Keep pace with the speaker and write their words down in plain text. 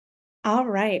All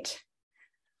right.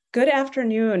 Good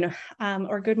afternoon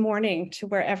or good morning to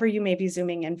wherever you may be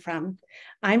zooming in from.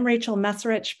 I'm Rachel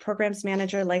Messerich, Programs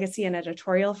Manager, Legacy and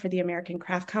Editorial for the American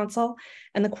Craft Council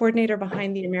and the coordinator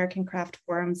behind the American Craft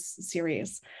Forums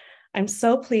series. I'm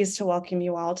so pleased to welcome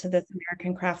you all to this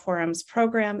American Craft Forums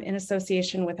program in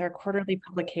association with our quarterly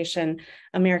publication,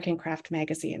 American Craft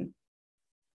Magazine.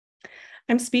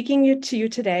 I'm speaking to you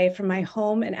today from my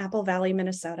home in Apple Valley,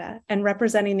 Minnesota, and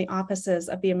representing the offices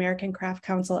of the American Craft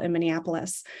Council in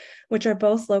Minneapolis, which are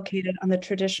both located on the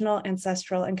traditional,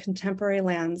 ancestral, and contemporary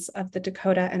lands of the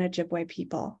Dakota and Ojibwe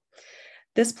people.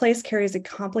 This place carries a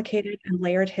complicated and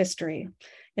layered history.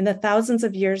 In the thousands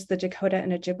of years the Dakota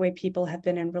and Ojibwe people have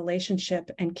been in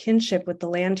relationship and kinship with the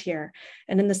land here,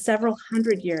 and in the several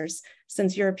hundred years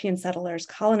since European settlers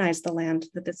colonized the land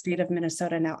that the state of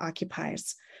Minnesota now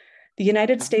occupies. The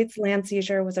United States land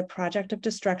seizure was a project of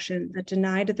destruction that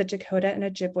denied the Dakota and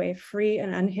Ojibwe free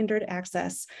and unhindered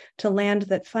access to land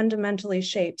that fundamentally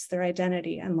shapes their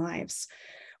identity and lives.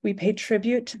 We pay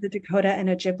tribute to the Dakota and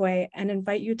Ojibwe and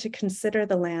invite you to consider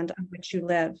the land on which you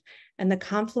live and the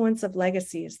confluence of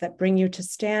legacies that bring you to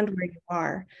stand where you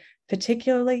are,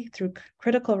 particularly through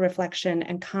critical reflection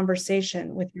and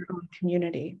conversation with your own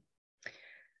community.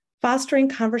 Fostering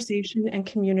conversation and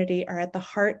community are at the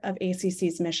heart of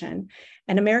ACC's mission,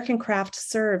 and American Craft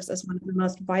serves as one of the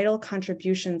most vital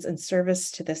contributions and service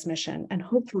to this mission, and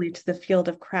hopefully to the field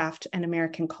of craft and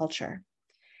American culture.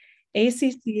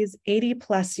 ACC's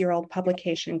 80-plus-year-old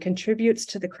publication contributes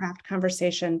to the craft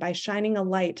conversation by shining a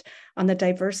light on the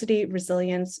diversity,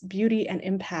 resilience, beauty, and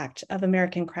impact of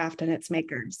American craft and its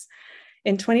makers.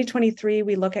 In 2023,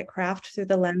 we look at craft through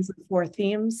the lens of 4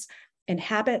 themes: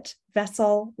 inhabit,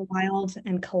 vessel, wild,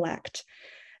 and collect.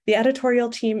 The editorial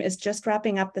team is just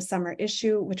wrapping up the summer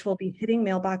issue, which will be hitting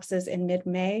mailboxes in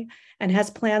mid-May and has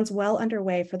plans well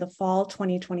underway for the fall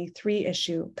 2023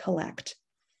 issue, Collect.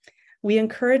 We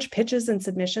encourage pitches and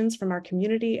submissions from our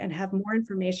community and have more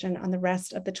information on the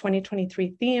rest of the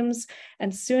 2023 themes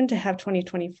and soon to have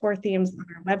 2024 themes on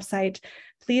our website.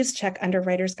 Please check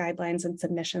Underwriters Guidelines and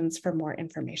Submissions for more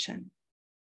information.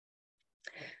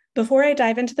 Before I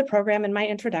dive into the program and my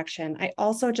introduction, I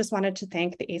also just wanted to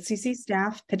thank the ACC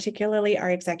staff, particularly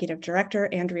our Executive Director,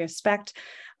 Andrea Specht,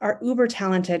 our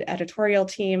uber-talented editorial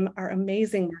team, our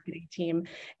amazing marketing team,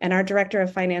 and our Director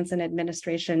of Finance and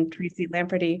Administration, Tracy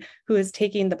Lamperty, who is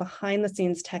taking the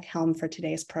behind-the-scenes tech helm for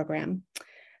today's program.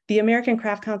 The American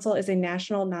Craft Council is a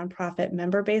national nonprofit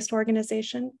member-based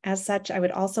organization. As such, I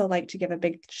would also like to give a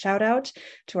big shout out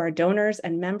to our donors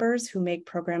and members who make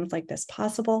programs like this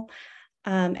possible.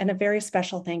 And a very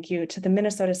special thank you to the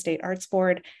Minnesota State Arts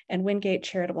Board and Wingate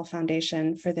Charitable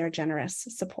Foundation for their generous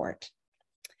support.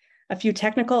 A few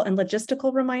technical and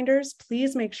logistical reminders: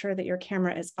 please make sure that your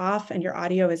camera is off and your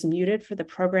audio is muted for the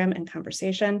program and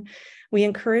conversation. We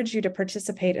encourage you to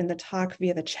participate in the talk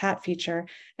via the chat feature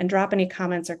and drop any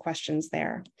comments or questions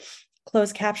there.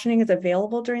 Closed captioning is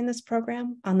available during this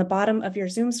program. On the bottom of your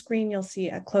Zoom screen, you'll see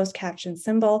a closed caption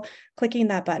symbol. Clicking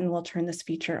that button will turn this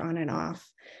feature on and off.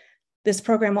 This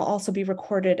program will also be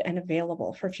recorded and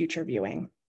available for future viewing.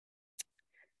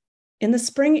 In the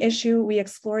spring issue, we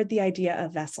explored the idea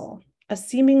of vessel, a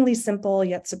seemingly simple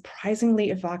yet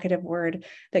surprisingly evocative word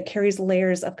that carries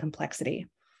layers of complexity.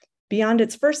 Beyond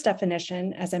its first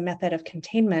definition as a method of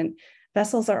containment,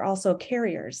 vessels are also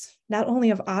carriers, not only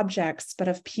of objects, but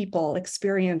of people,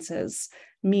 experiences,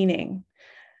 meaning.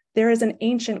 There is an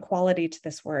ancient quality to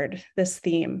this word, this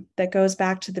theme, that goes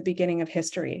back to the beginning of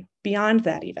history, beyond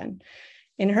that even.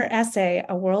 In her essay,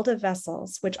 A World of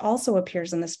Vessels, which also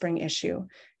appears in the spring issue,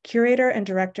 curator and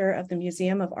director of the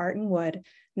Museum of Art and Wood,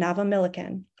 Nava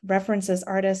Milliken, references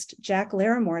artist Jack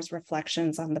Larimore's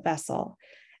reflections on the vessel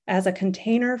as a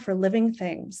container for living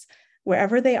things.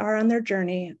 Wherever they are on their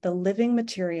journey, the living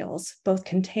materials, both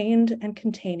contained and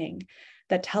containing,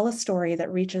 that tell a story that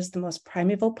reaches the most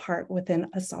primeval part within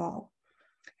us all.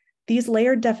 These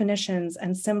layered definitions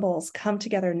and symbols come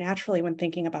together naturally when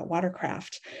thinking about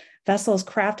watercraft, vessels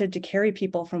crafted to carry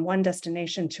people from one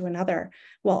destination to another,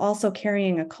 while also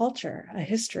carrying a culture, a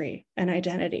history, an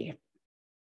identity.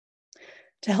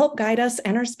 To help guide us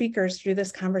and our speakers through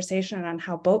this conversation on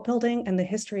how boat building and the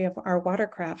history of our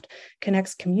watercraft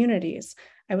connects communities,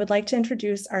 I would like to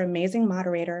introduce our amazing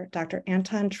moderator, Dr.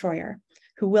 Anton Treuer,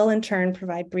 who will in turn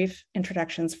provide brief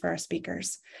introductions for our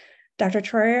speakers. Dr.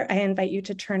 Treuer, I invite you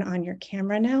to turn on your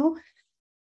camera now.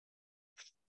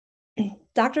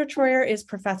 Dr. Treuer is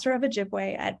professor of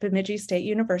Ojibwe at Bemidji State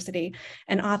University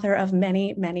and author of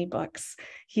many, many books.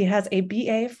 He has a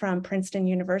BA from Princeton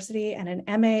University and an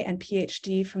MA and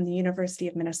PhD from the University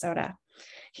of Minnesota.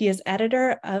 He is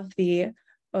editor of the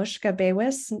Oshka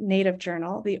Bewis Native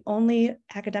Journal, the only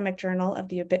academic journal of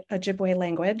the Ojibwe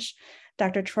language.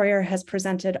 Dr. Treuer has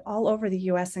presented all over the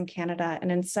US and Canada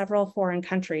and in several foreign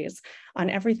countries on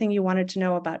everything you wanted to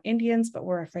know about Indians but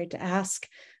were afraid to ask,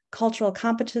 cultural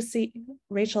competency,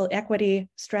 racial equity,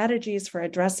 strategies for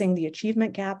addressing the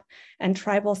achievement gap, and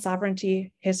tribal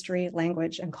sovereignty, history,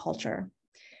 language, and culture.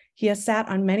 He has sat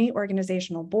on many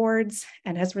organizational boards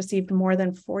and has received more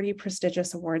than 40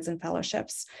 prestigious awards and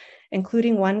fellowships,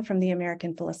 including one from the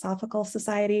American Philosophical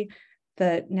Society,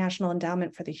 the National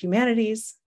Endowment for the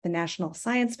Humanities, the National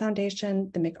Science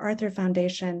Foundation, the MacArthur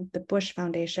Foundation, the Bush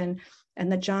Foundation,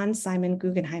 and the John Simon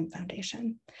Guggenheim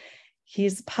Foundation.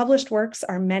 His published works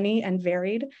are many and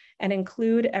varied and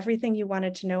include Everything You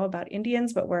Wanted to Know About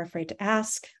Indians But Were Afraid to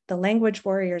Ask, The Language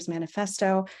Warriors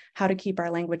Manifesto, How to Keep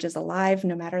Our Languages Alive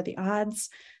No Matter the Odds,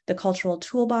 The Cultural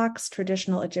Toolbox,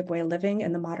 Traditional Ojibwe Living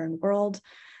in the Modern World,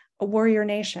 A Warrior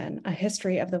Nation, A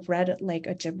History of the Red Lake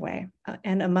Ojibwe,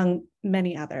 and among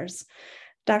many others.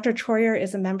 Dr. Treuer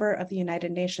is a member of the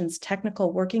United Nations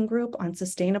Technical Working Group on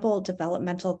Sustainable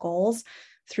Developmental Goals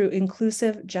through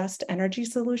Inclusive Just Energy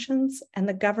Solutions and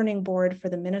the governing board for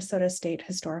the Minnesota State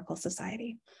Historical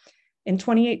Society. In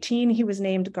 2018, he was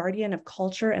named Guardian of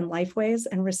Culture and Lifeways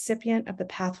and recipient of the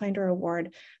Pathfinder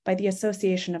Award by the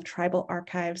Association of Tribal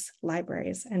Archives,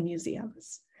 Libraries, and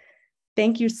Museums.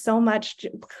 Thank you so much.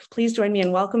 Please join me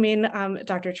in welcoming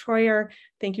Dr. Treuer.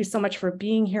 Thank you so much for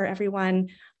being here, everyone.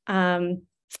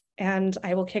 And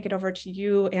I will kick it over to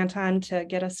you, Anton, to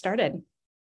get us started.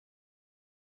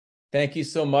 Thank you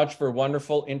so much for a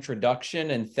wonderful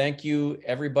introduction, and thank you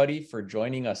everybody for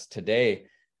joining us today.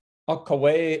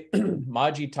 Akawe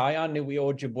maji tayan niwi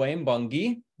Ojibwe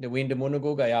bangi niwi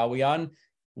ndamunugu gayawian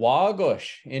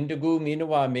wagosh indigu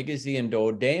minawa migizi and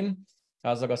dodem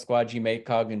azagasquaji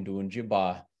mekag and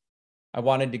dunjiba. I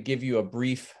wanted to give you a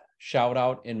brief shout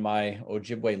out in my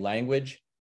Ojibwe language.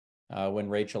 When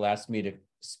Rachel asked me to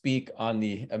speak on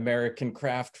the American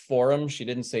Craft Forum, she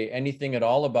didn't say anything at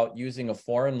all about using a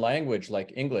foreign language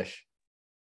like English.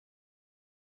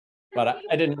 But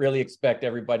I didn't really expect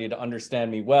everybody to understand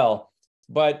me well.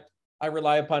 But I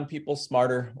rely upon people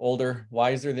smarter, older,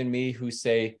 wiser than me who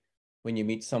say, when you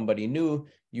meet somebody new,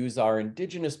 use our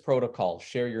indigenous protocol,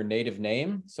 share your native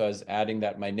name. So I was adding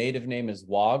that my native name is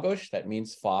Wagosh, that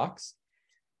means fox.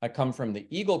 I come from the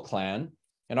Eagle clan.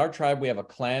 In our tribe, we have a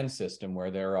clan system where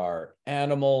there are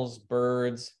animals,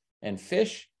 birds, and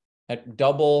fish that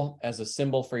double as a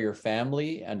symbol for your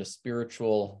family and a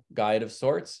spiritual guide of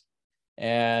sorts.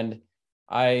 And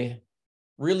I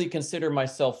really consider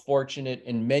myself fortunate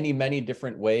in many, many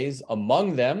different ways.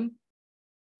 Among them,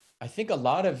 I think a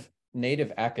lot of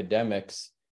Native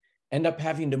academics end up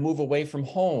having to move away from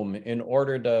home in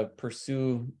order to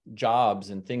pursue jobs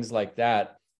and things like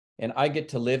that. And I get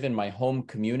to live in my home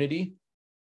community.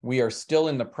 We are still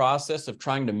in the process of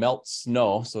trying to melt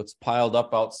snow. So it's piled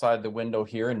up outside the window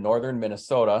here in northern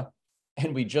Minnesota.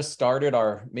 And we just started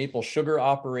our maple sugar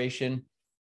operation.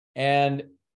 And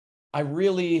I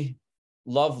really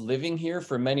love living here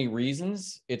for many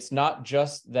reasons. It's not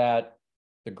just that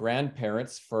the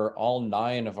grandparents for all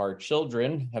 9 of our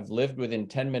children have lived within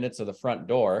 10 minutes of the front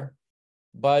door,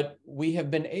 but we have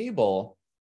been able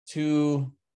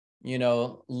to,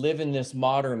 live in this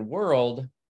modern world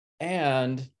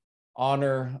and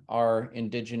honor our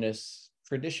indigenous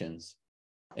traditions.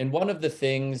 And one of the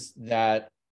things that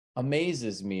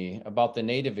amazes me about the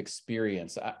Native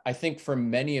experience, I think for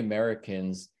many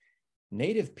Americans,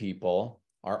 Native people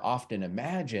are often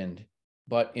imagined,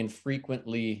 but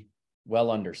infrequently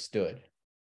well understood.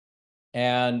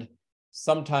 And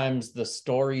sometimes the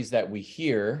stories that we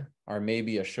hear are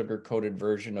maybe a sugar-coated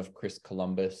version of Chris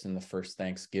Columbus and the first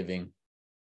Thanksgiving.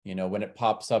 When it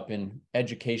pops up in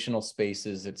educational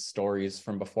spaces, it's stories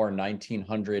from before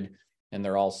 1900, and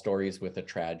they're all stories with a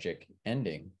tragic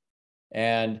ending.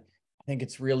 And I think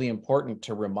it's really important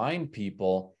to remind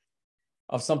people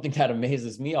of something that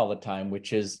amazes me all the time,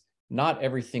 which is not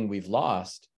everything we've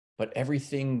lost, but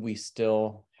everything we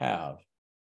still have.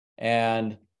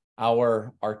 And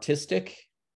our artistic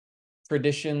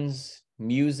traditions,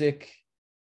 music,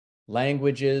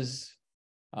 languages,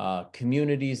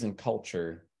 communities, and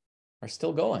culture are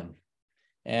still going.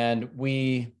 And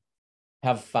we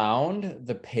have found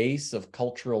the pace of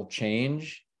cultural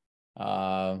change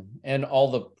and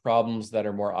all the problems that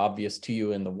are more obvious to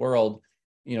you in the world,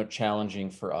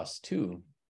 challenging for us too.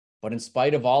 But in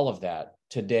spite of all of that,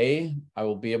 today I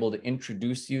will be able to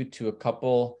introduce you to a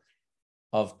couple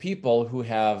of people who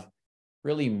have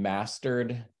really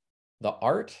mastered the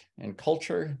art and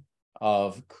culture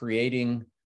of creating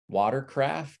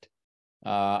watercraft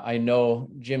I know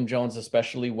Jim Jones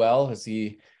especially well, as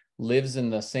he lives in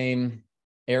the same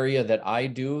area that I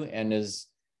do and is,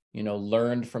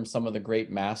 learned from some of the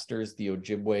great masters, the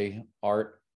Ojibwe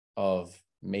art of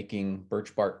making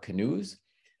birch bark canoes.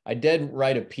 I did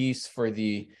write a piece for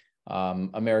the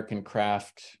American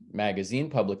Craft magazine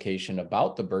publication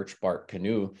about the birch bark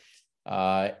canoe,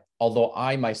 although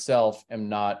I myself am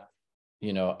not,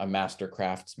 a master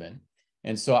craftsman.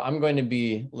 And so I'm going to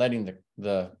be letting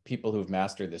the people who've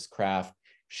mastered this craft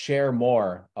share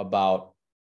more about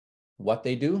what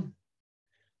they do,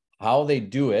 how they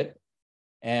do it,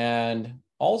 and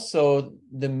also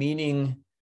the meaning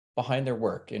behind their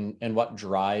work and what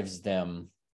drives them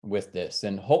with this.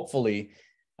 And hopefully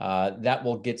that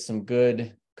will get some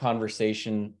good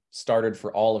conversation started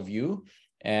for all of you.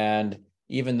 And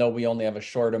even though we only have a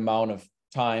short amount of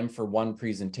time for one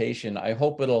presentation, I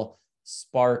hope it'll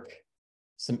spark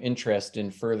some interest in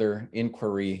further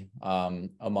inquiry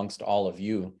amongst all of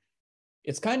you.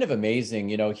 It's kind of amazing,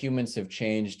 humans have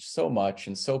changed so much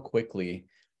and so quickly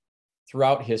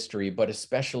throughout history, but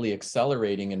especially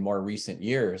accelerating in more recent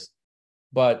years.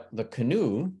 But the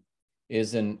canoe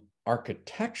is an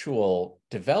architectural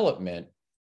development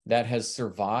that has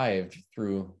survived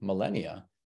through millennia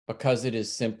because it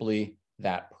is simply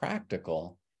that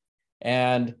practical.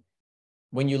 And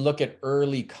when you look at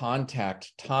early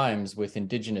contact times with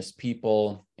indigenous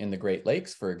people in the Great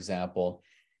Lakes, for example,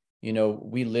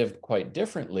 we lived quite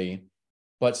differently,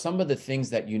 but some of the things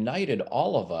that united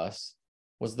all of us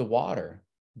was the water.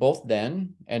 Both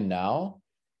then and now,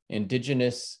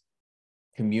 indigenous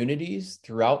communities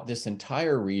throughout this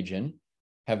entire region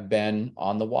have been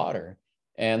on the water,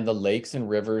 and the lakes and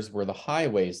rivers were the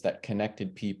highways that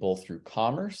connected people through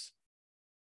commerce,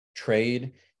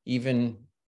 trade, even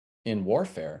in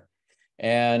warfare.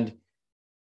 And,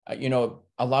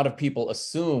 a lot of people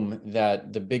assume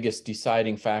that the biggest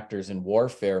deciding factors in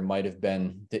warfare might have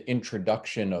been the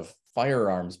introduction of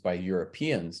firearms by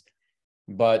Europeans,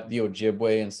 but the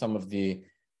Ojibwe and some of the,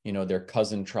 their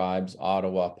cousin tribes,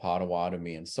 Ottawa,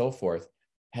 Potawatomi, and so forth,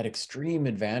 had extreme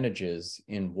advantages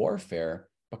in warfare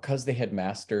because they had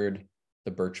mastered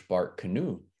the birch bark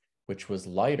canoe, which was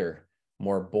lighter,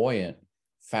 more buoyant,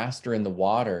 faster in the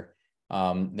water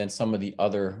than some of the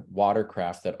other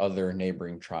watercraft that other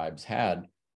neighboring tribes had.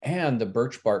 And the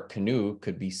birch bark canoe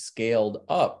could be scaled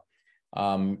up.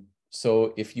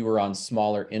 So if you were on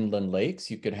smaller inland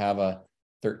lakes, you could have a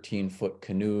 13-foot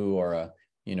canoe or a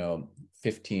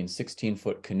 15,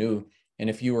 16-foot canoe. And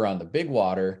if you were on the big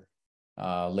water,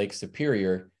 Lake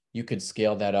Superior, you could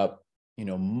scale that up,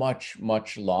 much,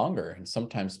 much longer. And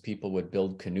sometimes people would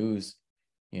build canoes,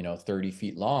 30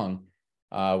 feet long,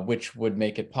 which would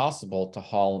make it possible to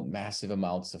haul massive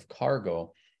amounts of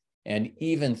cargo. And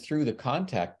even through the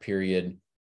contact period,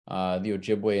 the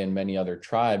Ojibwe and many other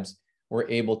tribes were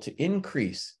able to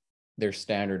increase their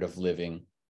standard of living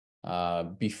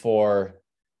before,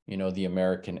 the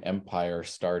American Empire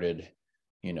started,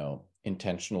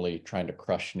 intentionally trying to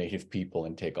crush Native people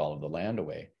and take all of the land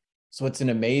away. So it's an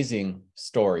amazing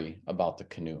story about the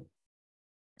canoe.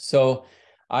 So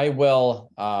I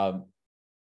will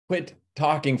quit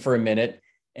talking for a minute,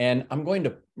 and I'm going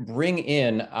to bring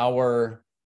in our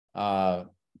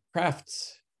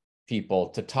crafts people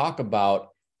to talk about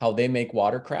how they make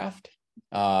watercraft.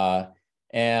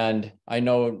 And I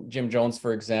know Jim Jones,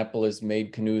 for example, has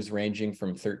made canoes ranging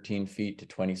from 13 feet to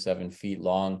 27 feet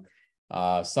long,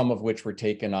 some of which were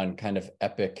taken on kind of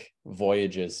epic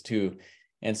voyages too.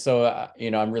 And so,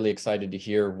 I'm really excited to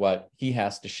hear what he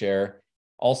has to share,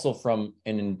 also from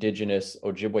an indigenous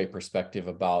Ojibwe perspective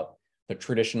about the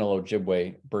traditional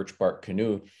Ojibwe birch bark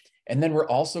canoe. And then we're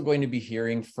also going to be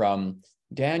hearing from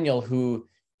Daniel, who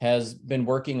has been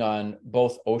working on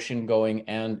both ocean-going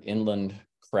and inland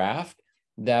craft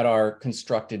that are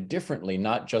constructed differently,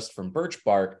 not just from birch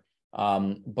bark,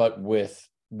 but with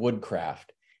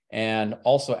woodcraft, and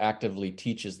also actively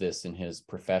teaches this in his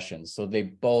profession. So they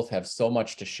both have so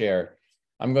much to share.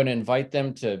 I'm going to invite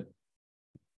them to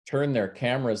turn their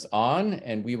cameras on,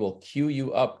 and we will cue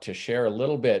you up to share a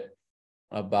little bit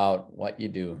about what you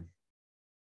do.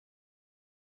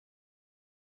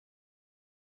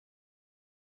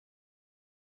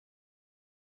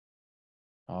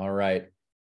 All right.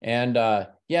 And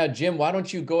yeah, Jim, why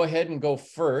don't you go ahead and go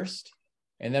first,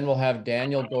 and then we'll have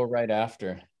Daniel go right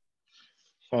after.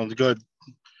 Sounds good.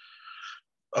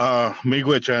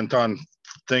 Miigwech, Anton,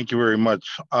 thank you very much.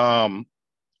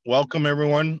 Welcome,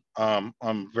 everyone.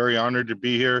 I'm very honored to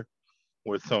be here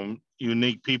with some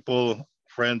unique people,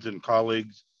 friends and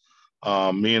colleagues.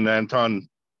 Me and Anton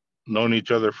known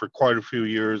each other for quite a few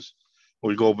years.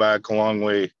 We go back a long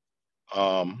way.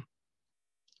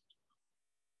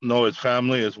 know his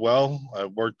family as well. I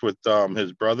worked with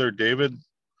his brother, David,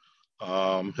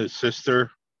 his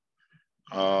sister.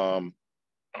 Um,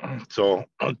 so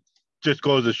just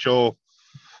goes to show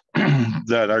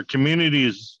that our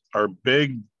communities are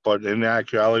big, but in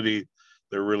actuality,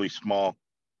 they're really small.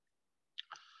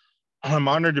 I'm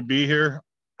honored to be here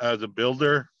as a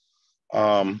builder.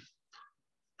 Um,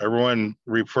 Everyone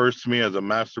refers to me as a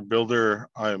master builder.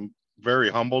 I'm very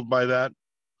humbled by that.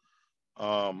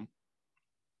 Um,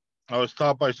 I was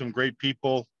taught by some great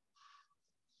people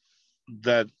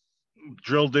that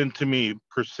drilled into me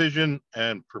precision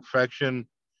and perfection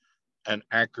and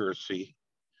accuracy,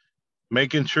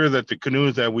 making sure that the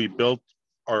canoes that we built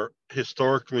are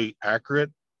historically accurate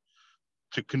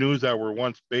to canoes that were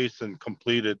once based and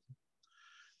completed.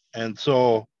 And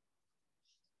so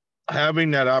having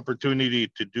that opportunity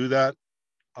to do that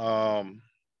um,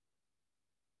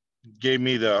 gave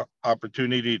me the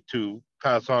opportunity to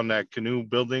pass on that canoe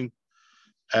building.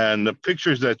 And the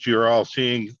pictures that you're all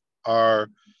seeing are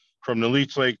from the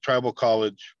Leech Lake Tribal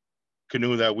College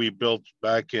canoe that we built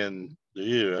back in the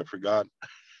year, I forgot.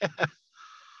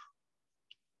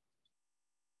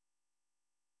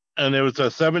 And it was a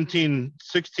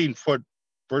 16-foot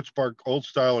birchbark old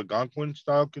style Algonquin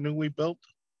style canoe we built.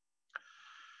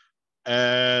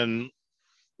 And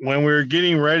when we were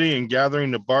getting ready and gathering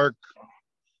the bark,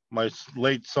 my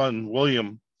late son,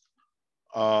 William,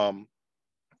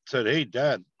 said, "Hey,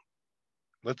 Dad,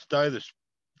 let's dye the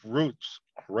roots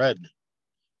red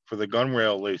for the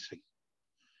gunwale lacing."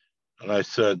 And I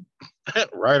said,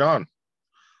 "Right on,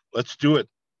 let's do it."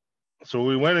 So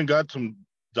we went and got some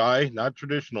dye, not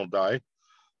traditional dye.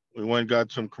 We went and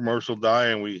got some commercial dye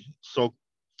and we soaked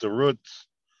the roots.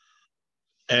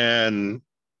 And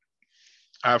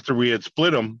after we had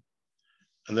split them,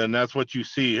 and then that's what you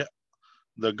see,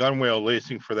 the gunwale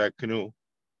lacing for that canoe.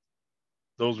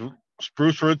 Those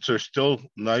spruce roots are still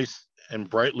nice and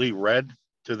brightly red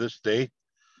to this day.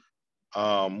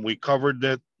 We covered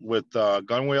it with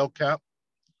gunwale cap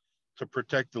to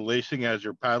protect the lacing as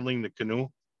you're paddling the canoe.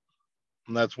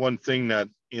 And that's one thing that,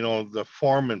 you know, the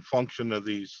form and function of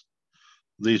these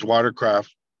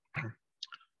watercraft.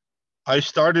 I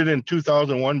started in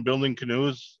 2001 building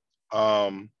canoes.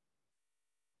 The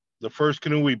first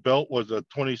canoe we built was a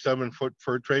 27-foot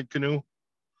fur trade canoe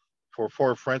for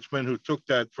 4 Frenchmen who took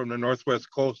that from the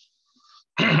Northwest coast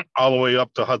all the way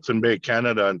up to Hudson Bay,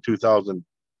 Canada in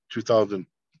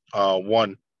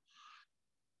 2001.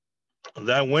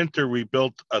 That winter, we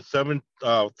built a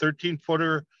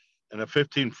 13-footer and a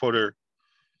 15-footer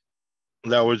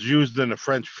that was used in a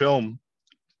French film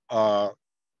that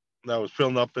was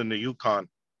filmed up in the Yukon.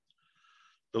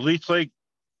 The Leech Lake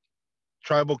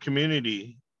tribal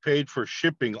community paid for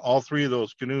shipping all 3 of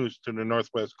those canoes to the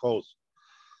Northwest coast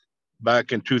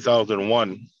back in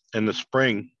 2001 in the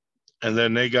spring. And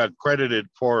then they got credited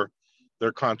for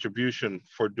their contribution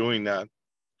for doing that.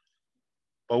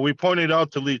 But we pointed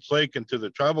out to Leech Lake and to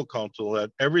the tribal council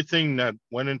that everything that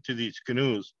went into these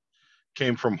canoes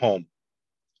came from home.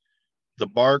 The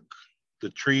bark, the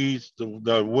trees,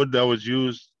 the wood that was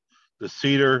used, the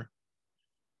cedar,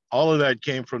 all of that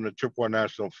came from the Chippewa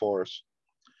National Forest.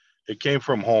 It came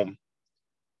from home.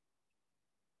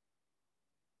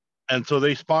 And so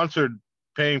they sponsored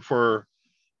paying for,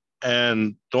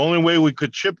 and the only way we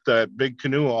could ship that big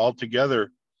canoe all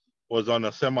together was on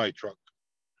a semi truck.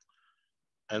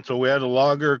 And so we had a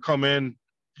logger come in,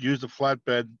 use the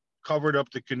flatbed, covered up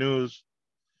the canoes,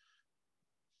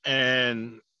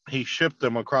 and he shipped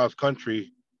them across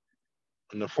country.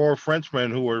 And the 4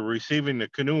 Frenchmen who were receiving the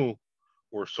canoe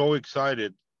were so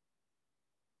excited,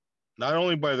 not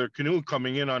only by their canoe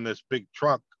coming in on this big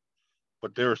truck,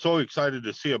 but they were so excited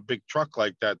to see a big truck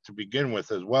like that to begin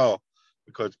with as well,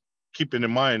 because keeping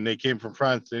in mind, they came from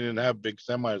France, they didn't have big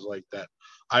semis like that.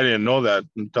 I didn't know that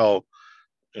until,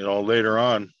 you know, later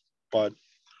on. But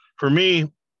for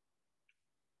me,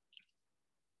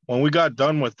 when we got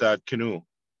done with that canoe,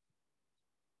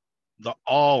 the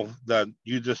all that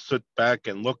you just sit back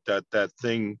and looked at that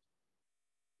thing,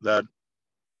 that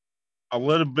a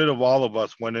little bit of all of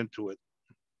us went into it.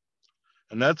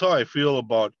 And that's how I feel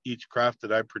about each craft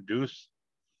that I produce.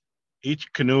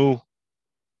 Each canoe,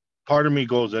 part of me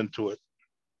goes into it.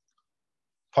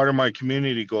 Part of my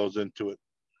community goes into it.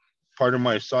 Part of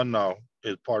my son now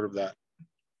is part of that.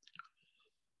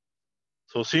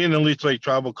 So seeing the Leech Lake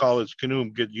Tribal College canoe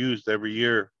get used every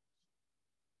year,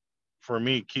 for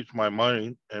me, keeps my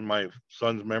mind and my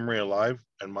son's memory alive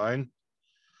and mine.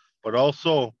 But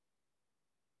also,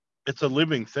 it's a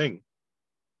living thing.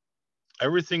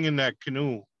 Everything in that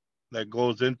canoe that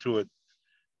goes into it,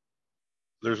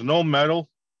 there's no metal,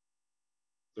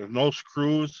 there's no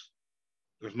screws,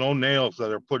 There's no nails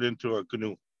that are put into a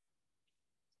canoe.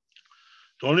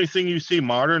 The only thing you see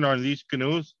modern on these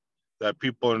canoes that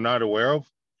people are not aware of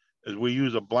is we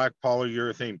use a black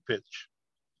polyurethane pitch.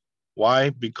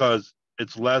 Why? Because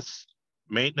it's less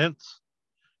maintenance.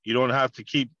 You don't have to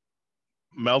keep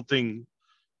melting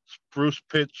spruce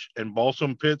pitch and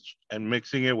balsam pitch and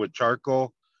mixing it with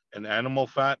charcoal and animal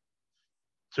fat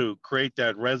to create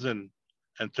that resin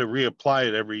and to reapply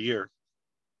it every year.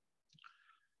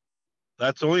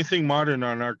 That's the only thing modern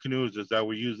on our canoes, is that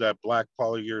we use that black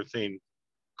polyurethane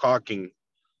caulking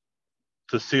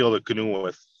to seal the canoe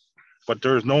with. But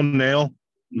there's no nail,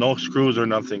 no screws or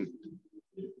nothing.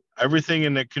 Everything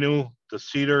in the canoe, the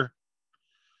cedar,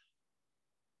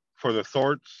 for the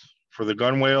thwarts, for the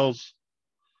gunwales,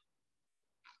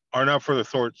 are not for the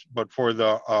thwarts, but for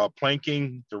the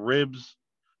planking, the ribs,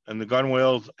 and the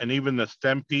gunwales, and even the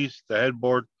stem piece, the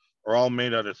headboard, are all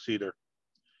made out of cedar.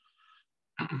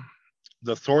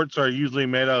 The thwarts are usually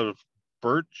made out of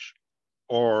birch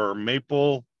or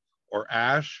maple or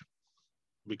ash,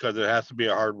 because it has to be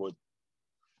a hardwood.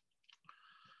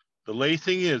 The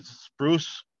lacing is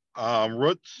spruce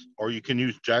roots, or you can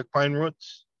use jack pine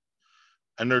roots,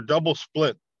 and they're double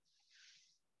split.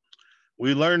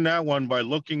 We learned that one by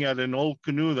looking at an old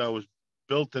canoe that was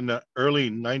built in the early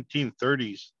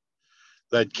 1930s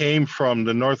that came from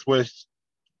the northeast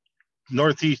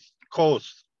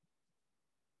coast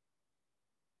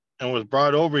and was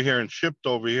brought over here and shipped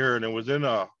over here, and it was in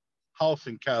a house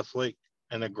in Cass Lake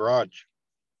in a garage.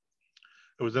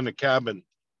 It was in a cabin.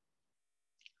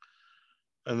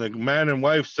 And the man and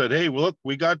wife said, hey, look,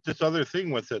 we got this other thing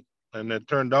with it. And it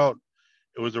turned out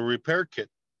it was a repair kit.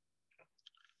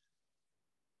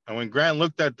 And when Grant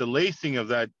looked at the lacing of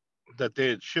that they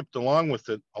had shipped along with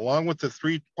it, along with the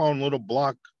 3-pound little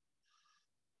block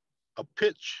of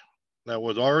pitch that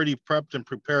was already prepped and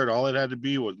prepared, all it had to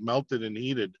be was melted and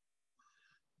heated.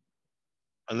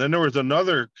 And then there was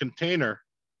another container,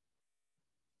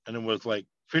 and it was like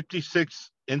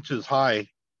 56 inches high,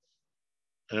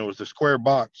 and it was a square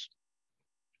box.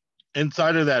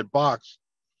 Inside of that box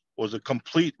was a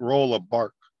complete roll of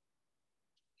bark,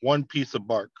 one piece of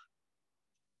bark.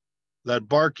 That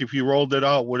bark, if you rolled it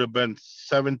out, would have been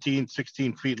 17,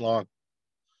 16 feet long.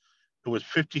 It was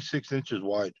 56 inches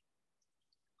wide.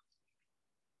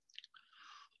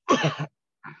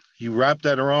 You wrap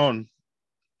that around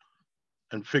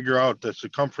and figure out the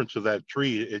circumference of that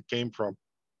tree it came from.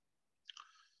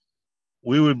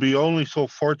 We would be only so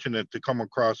fortunate to come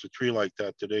across a tree like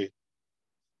that today,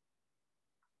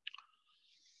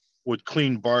 with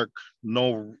clean bark,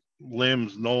 no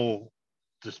limbs, no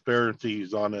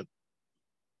disparities on it.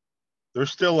 They're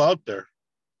still out there,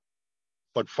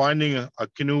 but finding a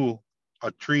canoe,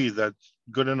 a tree that's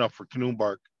good enough for canoe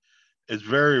bark is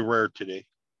very rare today.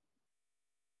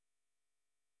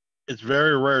 It's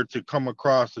very rare to come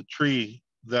across a tree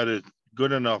that is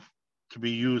good enough to be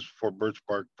used for birch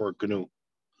bark for a canoe.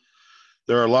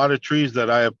 There are a lot of trees that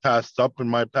I have passed up in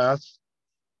my past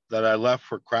that I left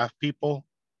for craft people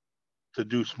to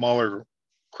do smaller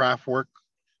craft work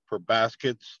for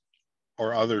baskets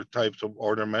or other types of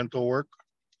ornamental work,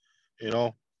 you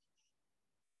know.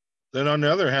 Then on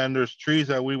the other hand, there's trees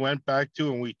that we went back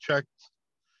to and we checked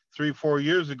 3-4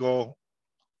 years ago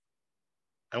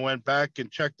and went back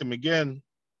and checked them again,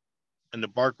 and the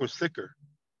bark was thicker.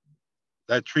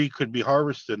 That tree could be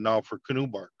harvested now for canoe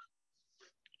bark.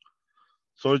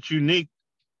 So it's unique.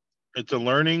 It's a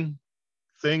learning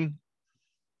thing.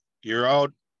 You're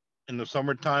out in the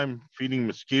summertime feeding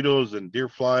mosquitoes and deer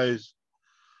flies,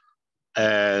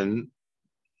 and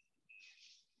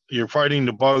you're fighting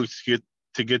the bugs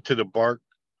to get to the bark.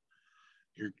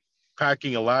 You're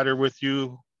packing a ladder with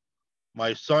you.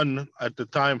 My son at the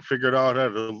time figured out how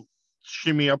to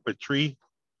shimmy up a tree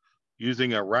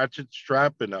using a ratchet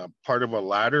strap and a part of a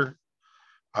ladder.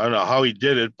 I don't know how he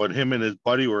did it, but him and his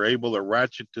buddy were able to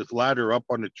ratchet this ladder up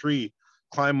on the tree,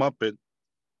 climb up it,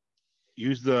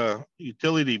 use the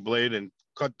utility blade and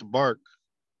cut the bark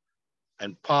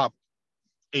and pop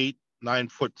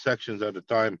 8-9 foot sections at a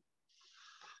time.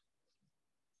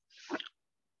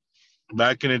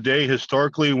 Back in the day,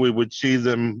 historically, we would see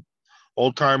them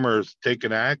old timers take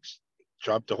an axe,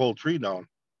 chop the whole tree down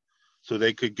so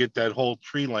they could get that whole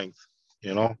tree length,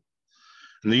 you know.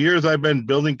 In the years I've been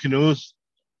building canoes,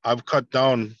 I've cut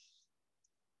down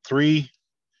 3,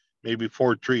 maybe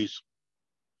 4 trees.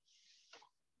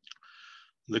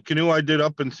 The canoe I did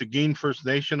up in Seguin First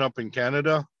Nation up in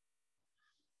Canada,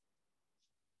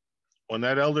 when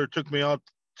that elder took me out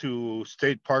to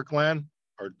state parkland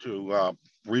or to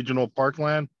regional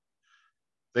parkland,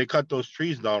 they cut those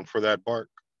trees down for that bark.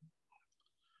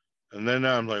 And then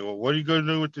I'm like, well, what are you going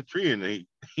to do with the tree? And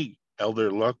he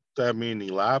elder looked at me and he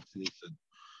laughed and he said,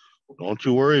 don't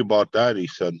you worry about that. He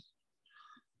said,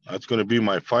 that's going to be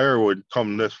my firewood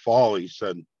come this fall. He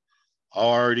said, I'll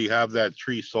already have that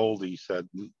tree sold. He said,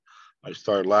 I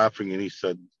started laughing and he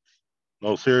said,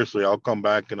 no, seriously, I'll come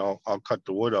back and I'll cut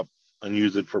the wood up and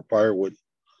use it for firewood.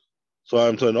 So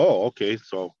I'm saying, oh, okay.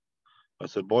 So I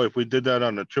said, boy, if we did that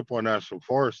on the Chippewa National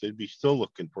Forest, they'd be still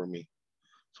looking for me.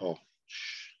 So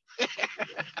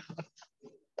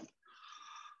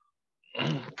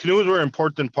canoes were an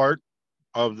important part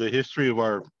of the history of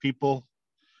our people,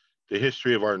 the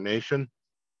history of our nation,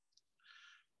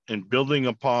 and building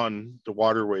upon the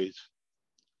waterways.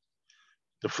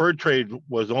 The fur trade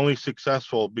was only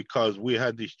successful because we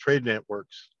had these trade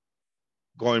networks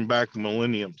going back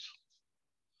millenniums.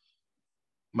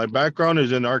 My background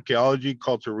is in archaeology,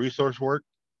 cultural resource work.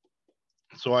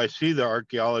 So I see the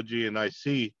archaeology and I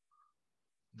see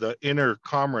the inner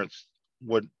commerce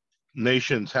what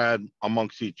nations had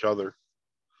amongst each other.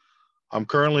 I'm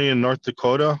currently in North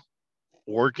Dakota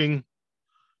working,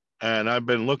 and I've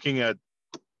been looking at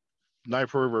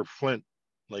Knife River flint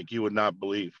like you would not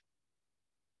believe.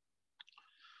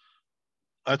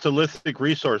 That's a lithic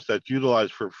resource that's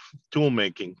utilized for tool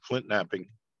making, flint knapping.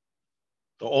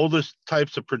 The oldest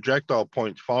types of projectile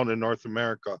points found in North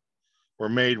America were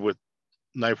made with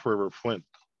Knife River flint.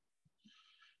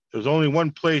 There's only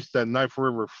one place that Knife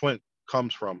River flint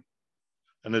comes from,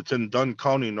 and it's in Dunn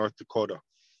County, North Dakota.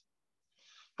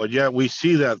 But yet we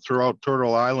see that throughout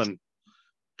Turtle Island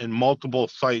in multiple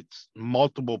sites,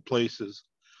 multiple places,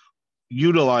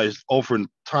 utilized over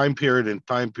time period and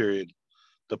time period.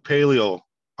 The paleo,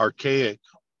 archaic,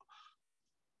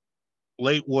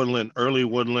 late woodland, early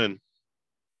woodland,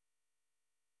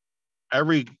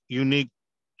 every unique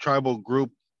tribal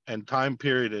group and time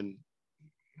period in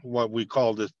what we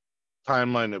call this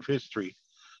timeline of history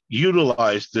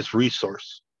utilized this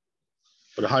resource.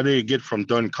 But how did it get from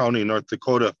Dunn County, North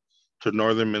Dakota to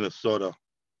northern Minnesota?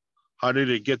 How did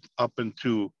it get up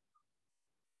into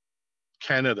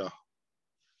Canada,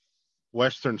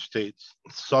 western states,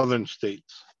 southern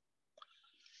states?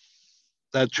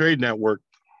 That trade network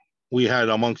we had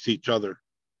amongst each other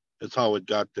is how it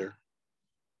got there.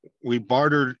 We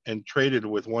bartered and traded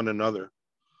with one another.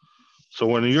 So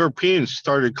when the Europeans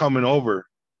started coming over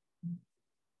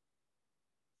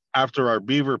after our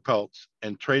beaver pelts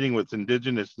and trading with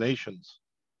indigenous nations,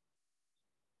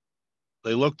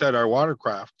 they looked at our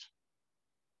watercraft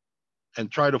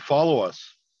and tried to follow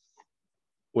us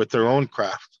with their own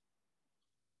craft.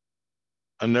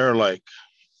 And they're like,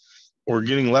 we're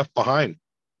getting left behind.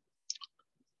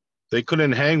 They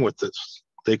couldn't hang with this.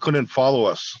 They couldn't follow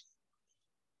us.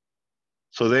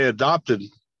 So they adopted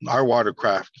our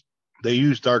watercraft. They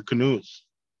used our canoes.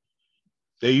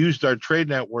 They used our trade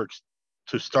networks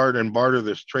to start and barter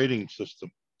this trading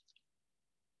system.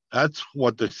 That's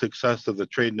what the success of the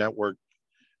trade network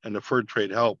and the fur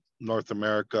trade helped North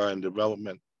America and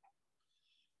development.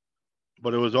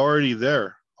 But it was already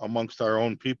there amongst our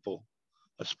own people,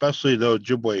 especially the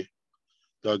Ojibwe,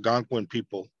 the Algonquin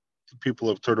people, the people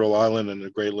of Turtle Island and the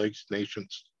Great Lakes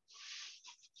nations.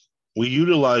 We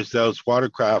utilized those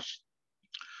watercrafts.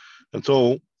 And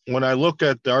so when I look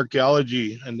at the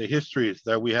archaeology and the histories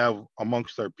that we have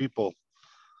amongst our people,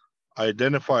 I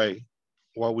identify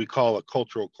what we call a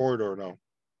cultural corridor now.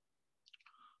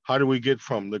 How do we get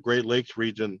from the Great Lakes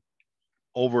region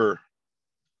over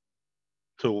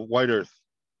to White Earth,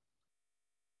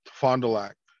 to Fond du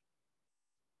Lac,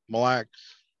 Mille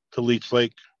Lacs, to Leech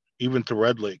Lake, even to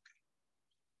Red Lake?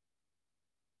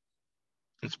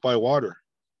 It's by water.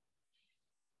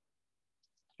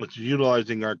 It's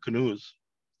utilizing our canoes.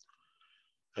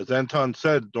 As Anton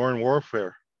said, during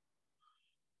warfare,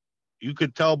 you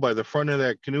could tell by the front of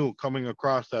that canoe coming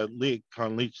across that lake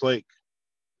on Leech Lake.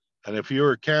 And if you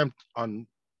were camped on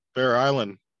Bear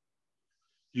Island,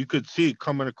 you could see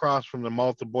coming across from the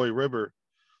mouth of Boy River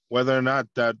whether or not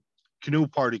that canoe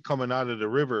party coming out of the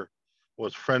river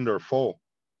was friend or foe.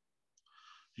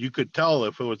 You could tell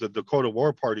if it was a Dakota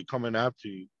War party coming after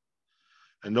you.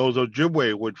 And those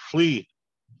Ojibwe would flee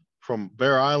from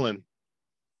Bear Island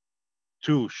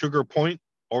to Sugar Point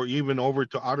or even over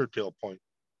to Ottertail Point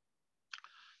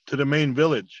to the main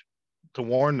village to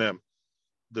warn them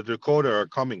the Dakota are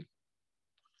coming.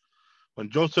 When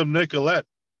Joseph Nicolet,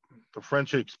 the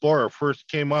French explorer, first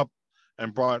came up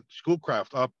and brought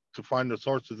Schoolcraft up to find the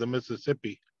source of the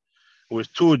Mississippi, it was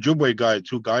two Ojibwe guides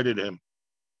who guided him.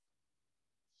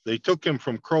 They took him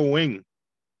from Crow Wing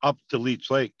up to Leech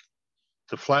Lake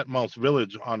to Flatmouth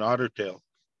Village on Ottertail.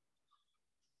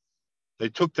 They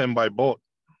took them by boat.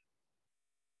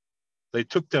 They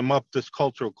took them up this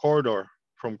cultural corridor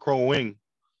from Crow Wing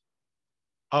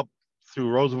up through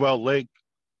Roosevelt Lake,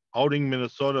 Outing,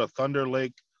 Minnesota, Thunder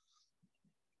Lake,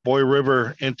 Boy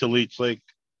River into Leech Lake.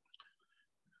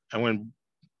 And when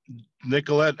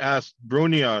Nicolette asked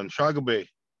Brunia and Shagabe,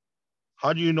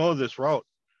 how do you know this route?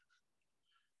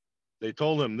 They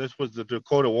told him this was the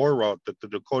Dakota War route that the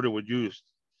Dakota would use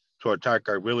to attack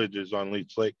our villages on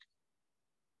Leech Lake.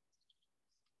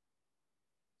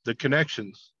 The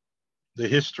connections, the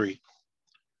history.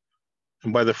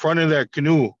 And by the front of that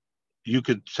canoe, you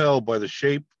could tell by the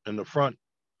shape in the front.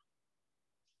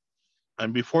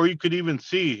 And before you could even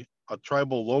see a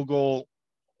tribal logo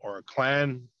or a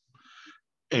clan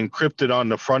encrypted on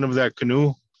the front of that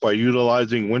canoe by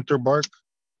utilizing winter bark,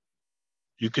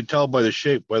 you could tell by the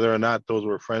shape whether or not those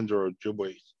were friends or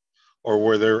Ojibwe, or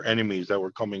were there enemies that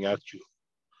were coming at you.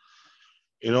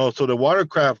 You know, so the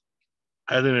watercraft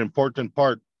had an important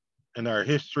part in our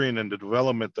history and in the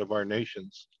development of our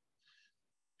nations,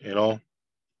 you know,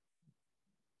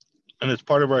 and it's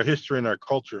part of our history and our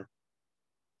culture.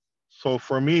 So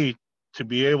for me to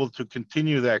be able to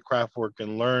continue that craft work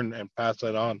and learn and pass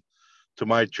that on to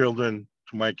my children,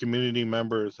 to my community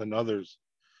members and others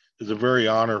is a very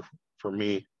honor for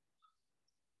me.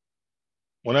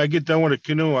 When I get done with a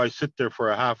canoe, I sit there for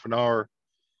a half an hour,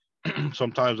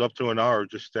 sometimes up to an hour,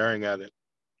 just staring at it.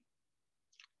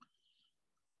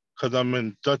 Because I'm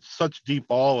in such deep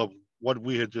awe of what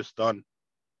we had just done.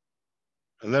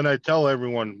 And then I tell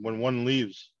everyone when one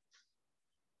leaves,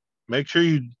 make sure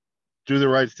you do the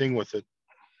right thing with it.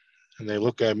 And they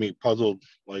look at me puzzled,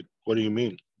 like, what do you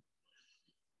mean?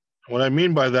 What I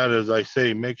mean by that is I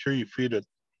say, make sure you feed it.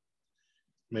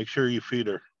 Make sure you feed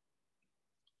her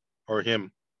or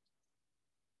him.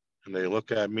 And they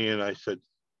look at me and I said,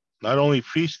 not only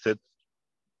feast it,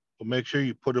 but make sure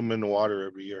you put them in the water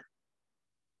every year.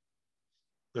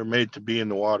 They're made to be in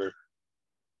the water.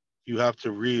 You have to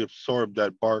reabsorb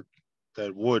that bark,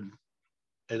 that wood.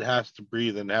 It has to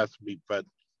breathe and it has to be fed.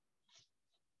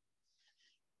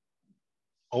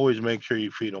 Always make sure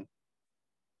you feed them.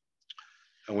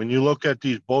 And when you look at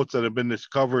these boats that have been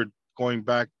discovered going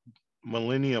back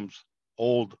millenniums,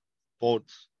 old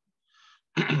boats,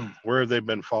 where have they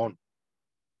been found?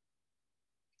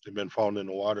 They've been found in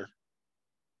the water,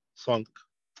 sunk,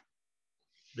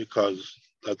 because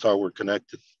that's how we're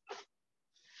connected.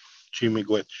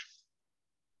 Miigwech.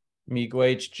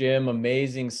 Miigwech, Jim,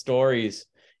 amazing stories.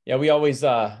 Yeah, we always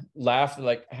laugh,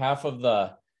 like half of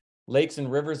the lakes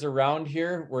and rivers around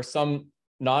here were some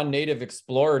non-native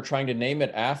explorer trying to name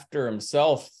it after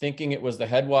himself, thinking it was the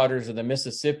headwaters of the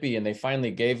Mississippi, and they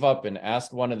finally gave up and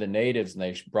asked one of the natives, and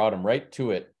they brought him right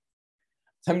to it.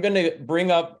 So I'm going to bring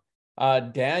up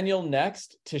Daniel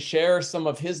next to share some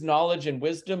of his knowledge and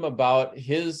wisdom about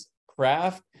his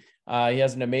craft. He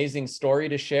has an amazing story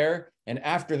to share. And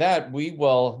after that, we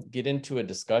will get into a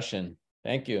discussion.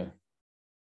 Thank you.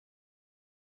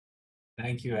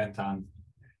 Thank you, Anton.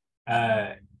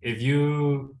 If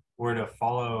you were to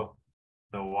follow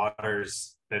the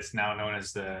waters that's now known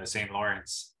as the St.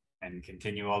 Lawrence and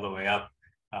continue all the way up,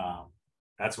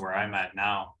 that's where I'm at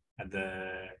now, at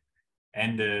the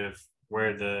end of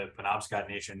where the Penobscot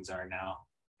Nations are now.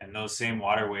 And those same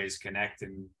waterways connect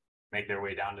and make their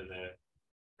way down to the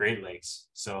Great Lakes.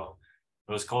 So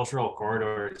those cultural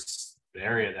corridors, the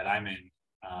area that I'm in,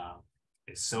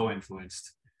 is so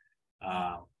influenced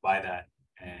by that.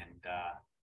 And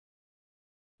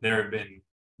there have been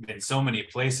so many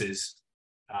places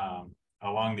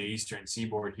along the eastern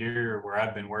seaboard here where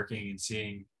I've been working and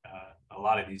seeing a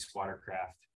lot of these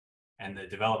watercraft and the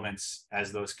developments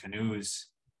as those canoes,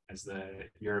 as the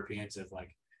Europeans have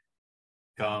like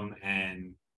come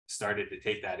and started to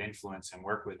take that influence and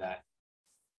work with that.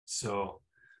 So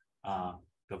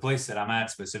the place that I'm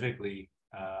at specifically,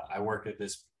 I work at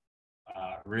this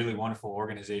really wonderful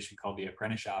organization called the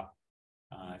Apprenticeshop.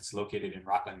 It's located in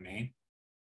Rockland, Maine,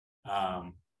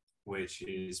 which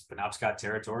is Penobscot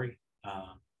territory.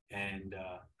 And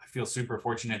I feel super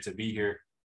fortunate to be here.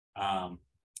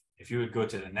 If you would go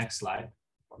to the next slide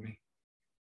for me.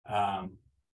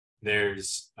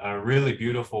 There's a really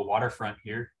beautiful waterfront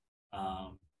here.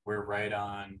 We're right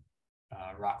on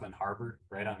Rockland Harbor,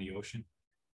 right on the ocean.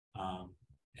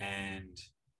 And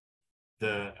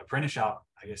the Apprenticeshop,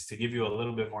 I guess to give you a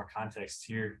little bit more context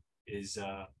here, is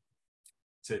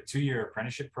it's a 2-year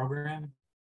apprenticeship program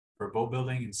for boat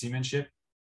building and seamanship,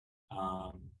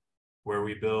 where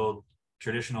we build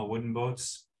traditional wooden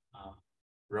boats,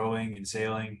 rowing and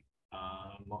sailing,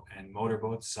 and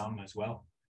motorboats, some as well.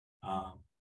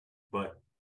 But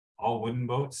all wooden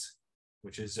boats,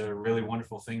 which is a really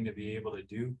wonderful thing to be able to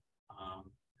do.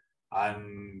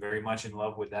 I'm very much in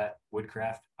love with that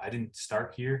woodcraft. I didn't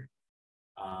start here.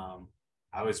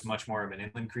 I was much more of an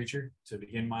inland creature to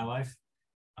begin my life.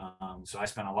 So I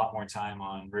spent a lot more time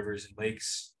on rivers and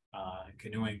lakes,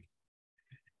 canoeing,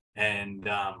 and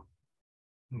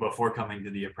before coming to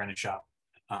the Apprenticeshop.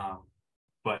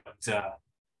 But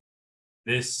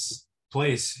this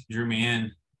place drew me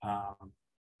in.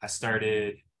 I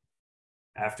started,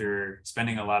 after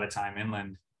spending a lot of time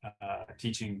inland,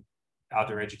 teaching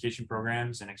outdoor education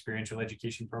programs and experiential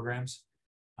education programs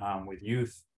with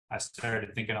youth. I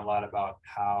started thinking a lot about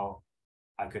how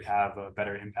I could have a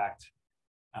better impact,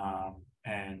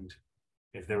 and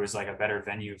if there was like a better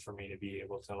venue for me to be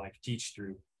able to like teach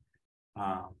through.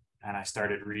 And I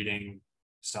started reading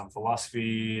some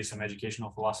philosophy, some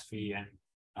educational philosophy, and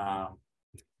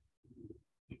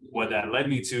what that led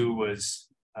me to was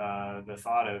the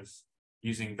thought of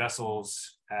using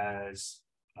vessels as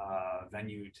a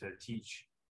venue to teach.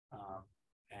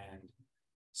 And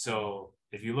so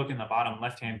if you look in the bottom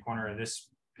left-hand corner of this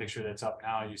picture that's up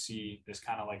now, you see this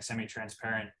kind of like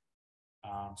semi-transparent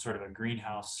sort of a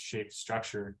greenhouse shaped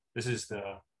structure. This is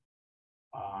the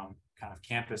kind of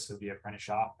campus of the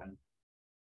Apprenticeshop.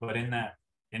 But in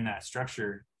that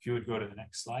structure, if you would go to the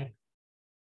next slide,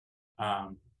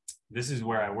 this is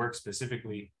where I work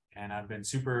specifically, and I've been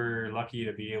super lucky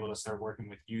to be able to start working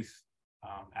with youth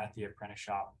at the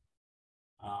Apprenticeshop.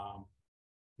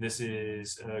 This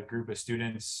is a group of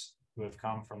students who have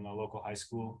come from the local high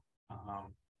school,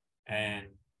 and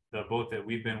the boat that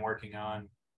we've been working on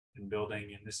and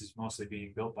building, and this is mostly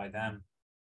being built by them,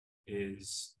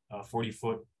 is a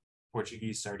 40-foot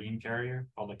Portuguese sardine carrier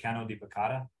called a canoe de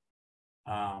picada,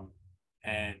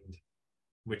 and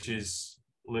which is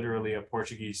literally a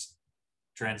Portuguese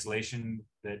translation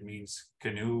that means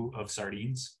canoe of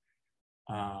sardines.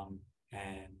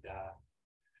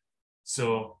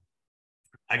 So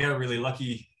I got really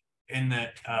lucky in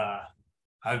that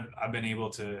I've been able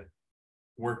to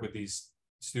work with these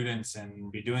students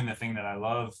and be doing the thing that I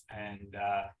love, and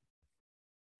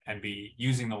be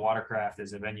using the watercraft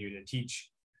as a venue to teach.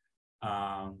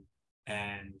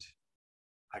 And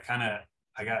I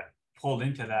got pulled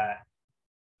into that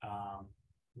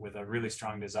with a really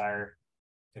strong desire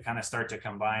to kind of start to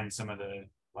combine some of the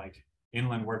like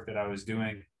inland work that I was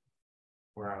doing,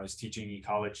 where I was teaching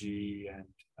ecology and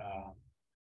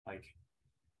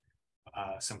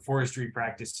some forestry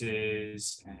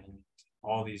practices and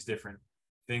all these different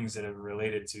things that are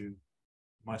related to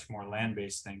much more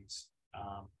land-based things.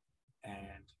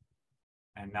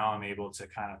 And now I'm able to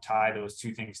kind of tie those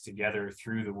two things together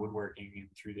through the woodworking and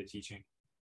through the teaching,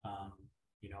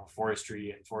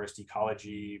 forestry and forest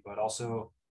ecology, but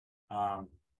also,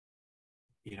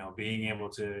 being able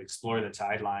to explore the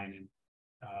tide line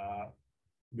and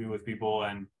be with people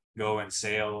and go and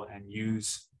sail and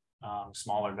use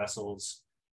smaller vessels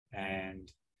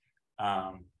and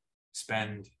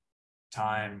spend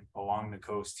time along the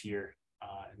coast here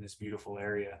in this beautiful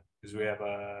area, because we have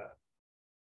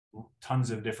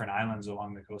tons of different islands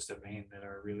along the coast of Maine that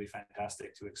are really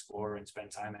fantastic to explore and spend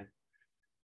time in.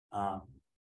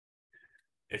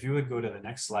 If you would go to the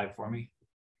next slide for me.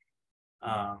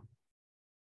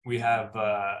 We have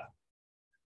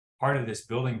part of this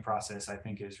building process, I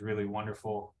think, is really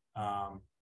wonderful,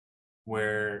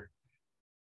 where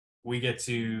we get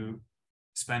to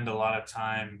spend a lot of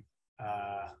time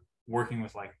working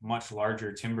with like much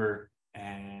larger timber,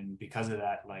 and because of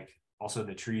that, like also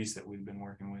the trees that we've been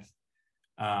working with.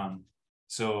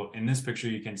 So in this picture,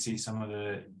 you can see some of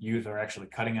the youth are actually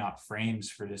cutting out frames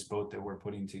for this boat that we're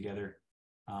putting together.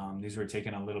 These were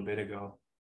taken a little bit ago.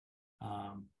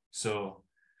 So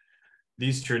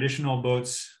these traditional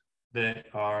boats that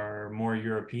are more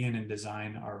European in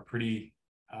design are pretty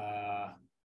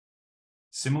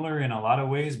similar in a lot of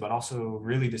ways, but also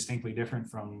really distinctly different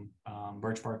from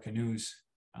birchbark canoes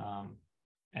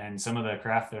and some of the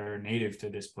craft that are native to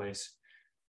this place.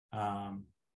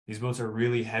 These boats are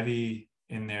really heavy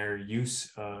in their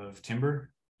use of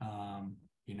timber.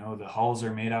 The hulls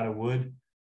are made out of wood.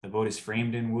 The boat is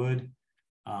framed in wood.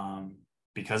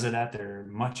 Because of that, they're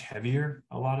much heavier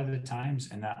a lot of the times,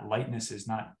 and that lightness is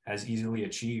not as easily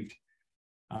achieved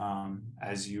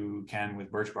as you can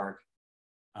with birch bark.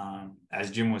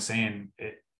 As Jim was saying,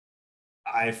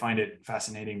 I find it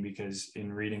fascinating because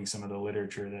in reading some of the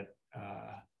literature that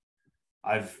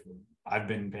I've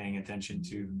been paying attention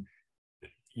to,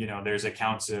 there's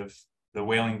accounts of the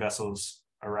whaling vessels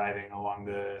arriving along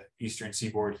the eastern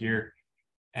seaboard here,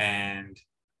 and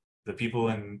the people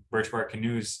in birchbark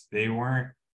canoes, they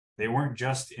weren't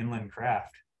just inland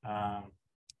craft.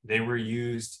 They were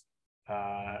used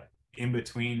in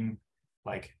between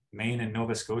like Maine and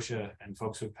Nova Scotia, and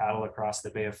folks would paddle across the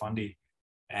Bay of Fundy,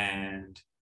 and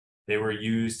they were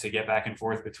used to get back and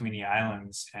forth between the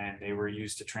islands, and they were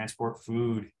used to transport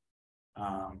food.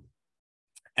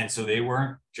 And so they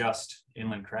weren't just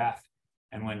inland craft.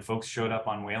 And when folks showed up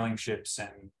on whaling ships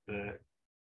and the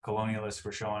colonialists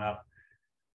were showing up,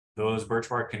 those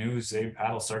birchbark canoes, they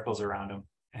paddle circles around them.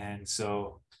 And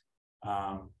so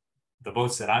the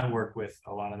boats that I work with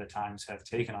a lot of the times have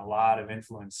taken a lot of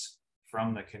influence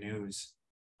from the canoes.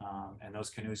 And those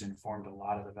canoes informed a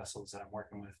lot of the vessels that I'm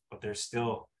working with, but they're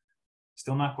still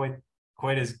not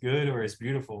quite as good or as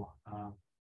beautiful.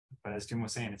 But as Jim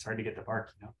was saying, it's hard to get the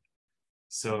bark, you know?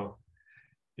 So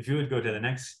if you would go to the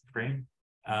next frame,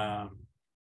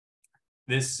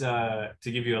 this, to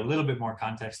give you a little bit more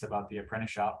context about the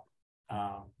Apprenticeshop,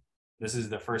 this is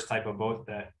the first type of boat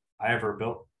that I ever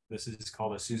built. This is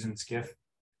called a Susan skiff.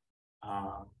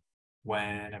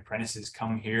 When apprentices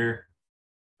come here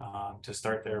to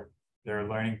start their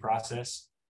learning process,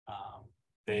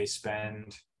 they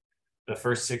spend the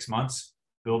first 6 months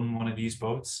building one of these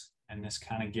boats, and this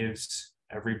kind of gives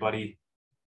everybody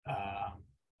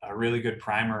a really good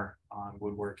primer on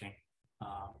woodworking.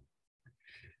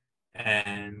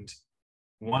 And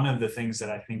one of the things that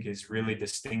I think is really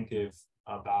distinctive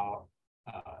about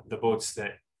the boats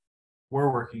that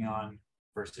we're working on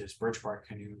versus birchbark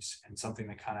canoes, and something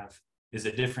that kind of is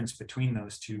a difference between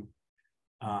those two,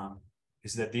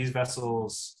 is that these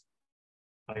vessels,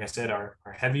 like I said, are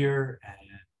heavier,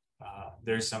 and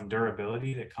there's some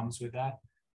durability that comes with that,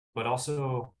 but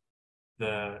also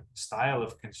the style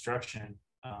of construction.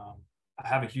 I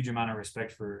have a huge amount of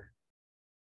respect for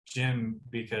Jim,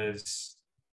 because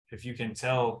if you can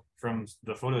tell from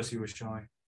the photos he was showing,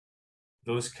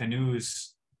 those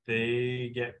canoes,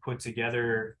 they get put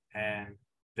together and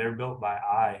they're built by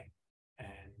eye,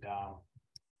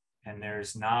 and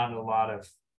there's not a lot of,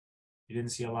 you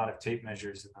didn't see a lot of tape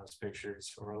measures in those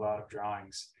pictures or a lot of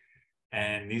drawings.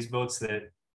 And these boats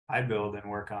that I build and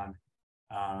work on,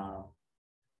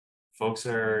 folks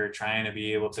are trying to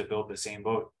be able to build the same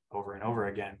boat over and over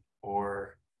again,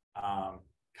 or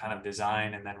kind of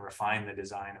design and then refine the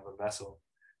design of a vessel.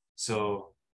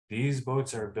 So these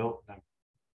boats are built in a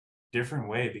different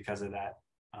way because of that.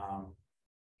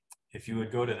 If you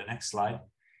would go to the next slide,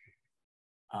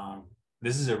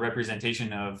 this is a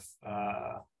representation of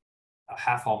a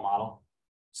half hull model.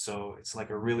 So it's like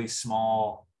a really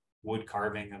small wood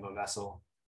carving of a vessel.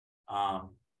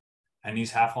 And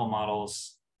these half hull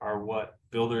models are what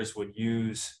builders would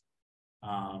use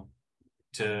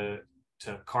to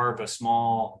carve a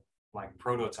small, like,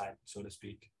 prototype, so to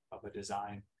speak, of a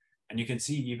design. And you can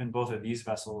see even both of these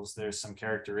vessels, there's some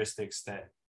characteristics that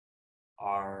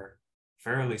are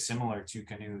fairly similar to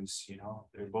canoes. You know,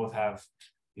 they both have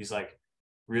these like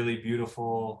really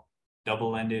beautiful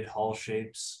double-ended hull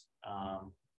shapes.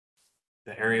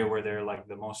 The area where they're like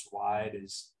the most wide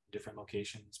is different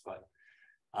locations, but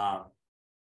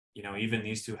you know, even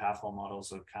these two half hull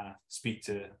models would kind of speak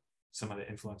to some of the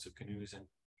influence of canoes.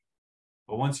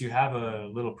 But once you have a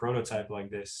little prototype like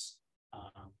this,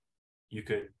 you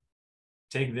could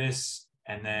take this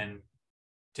and then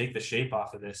take the shape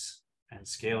off of this and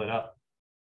scale it up.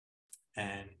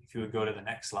 And if you would go to the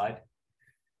next slide,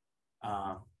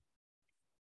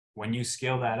 when you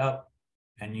scale that up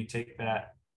and you take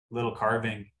that little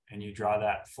carving and you draw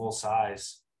that full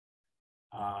size,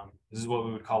 this is what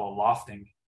we would call a lofting.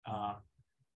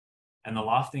 And the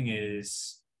lofting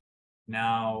is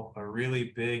now a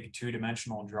really big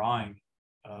two-dimensional drawing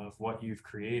of what you've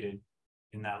created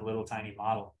in that little tiny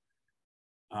model.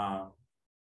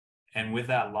 And with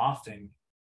that lofting,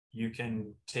 you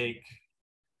can take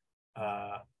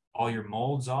all your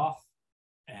molds off,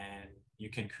 and you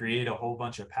can create a whole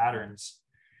bunch of patterns.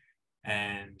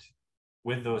 And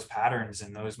with those patterns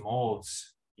and those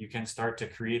molds, you can start to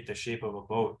create the shape of a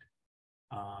boat.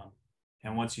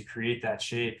 And once you create that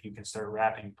shape, you can start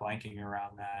wrapping planking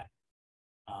around that.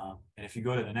 And if you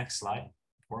go to the next slide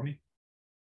for me,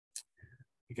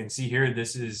 you can see here,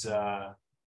 this is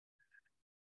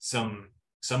some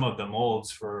of the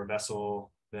molds for a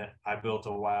vessel that I built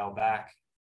a while back.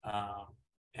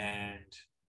 And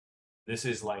this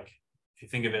is like, if you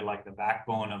think of it like the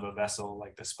backbone of a vessel,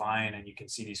 like the spine, and you can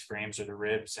see these frames are the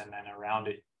ribs, and then around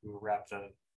it, you wrap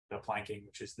the planking,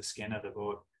 which is the skin of the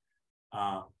boat.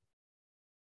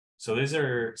 So these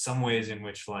are some ways in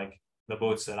which, like, the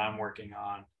boats that I'm working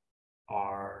on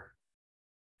are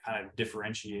kind of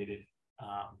differentiated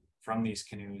from these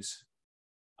canoes.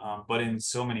 But in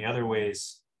so many other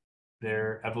ways,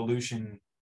 their evolution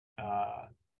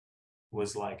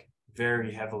was like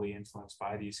very heavily influenced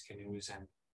by these canoes. And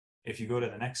if you go to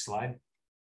the next slide,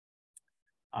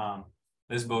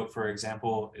 This boat, for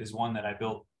example, is one that I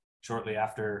built shortly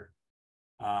after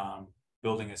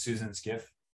building a Susan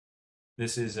skiff.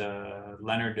 This is a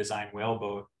Leonard design whale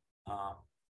boat.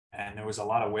 And there was a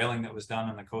lot of whaling that was done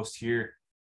on the coast here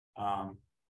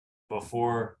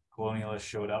before colonialists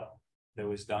showed up. That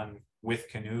was done with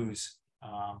canoes,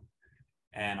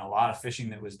 and a lot of fishing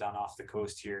that was done off the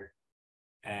coast here.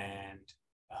 And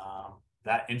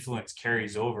that influence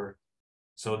carries over.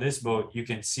 So this boat, you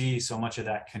can see so much of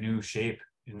that canoe shape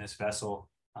in this vessel.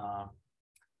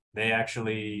 They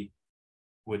actually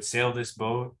would sail this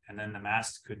boat, and then the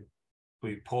mast could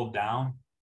be pulled down,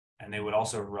 and they would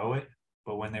also row it.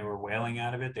 But when they were whaling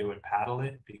out of it, they would paddle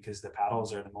it, because the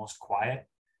paddles are the most quiet.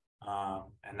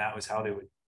 And that was how they would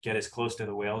get as close to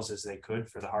the whales as they could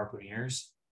for the harpooneers.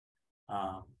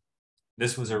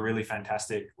 This was a really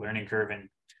fantastic learning curve, and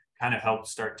kind of helped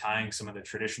start tying some of the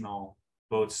traditional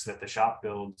boats that the shop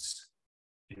builds,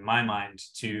 in my mind,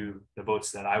 to the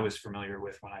boats that I was familiar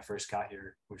with when I first got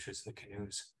here, which was the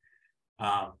canoes.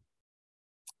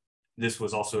 This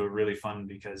was also really fun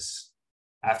because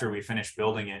after we finished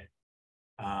building it,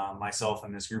 myself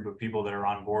and this group of people that are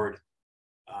on board,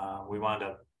 we wound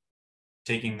up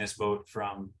taking this boat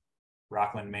from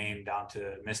Rockland, Maine down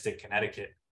to Mystic,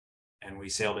 Connecticut, and we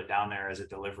sailed it down there as a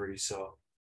delivery. So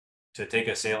to take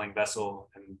a sailing vessel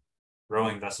and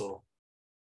rowing vessel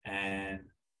and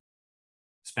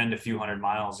spend a few hundred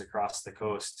miles across the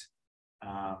coast,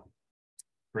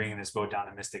 bringing this boat down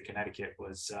to Mystic, Connecticut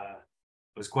was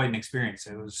quite an experience.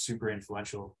 It was super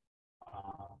influential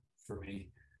for me.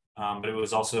 But it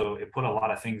was also, it put a lot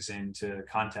of things into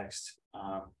context,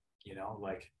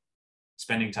 like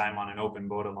spending time on an open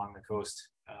boat along the coast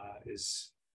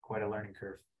is quite a learning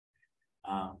curve.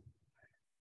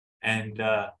 And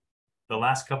the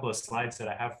last couple of slides that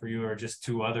I have for you are just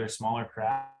two other smaller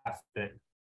craft that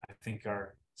I think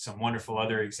are some wonderful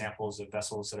other examples of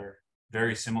vessels that are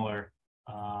very similar,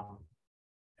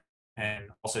 and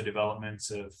also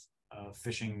developments of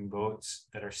fishing boats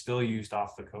that are still used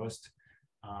off the coast.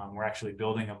 We're actually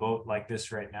building a boat like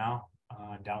this right now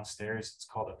downstairs. It's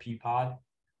called a pea pod.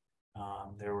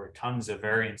 There were tons of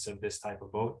variants of this type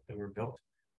of boat that were built.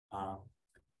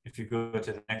 If you go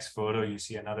to the next photo, you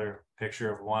see another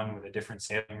picture of one with a different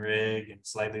sailing rig and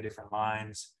slightly different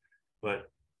lines,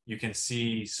 but you can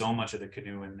see so much of the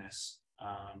canoe in this.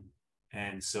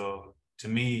 And so to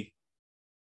me,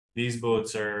 these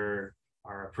boats are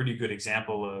a pretty good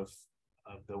example of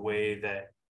the way that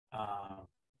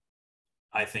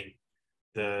I think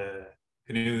the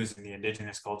canoes and the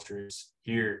indigenous cultures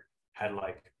here had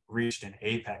like reached an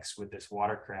apex with this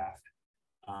watercraft.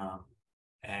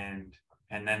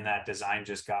 And then that design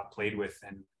just got played with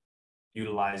and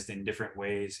utilized in different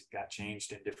ways. It got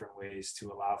changed in different ways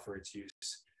to allow for its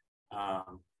use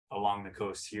along the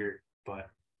coast here. But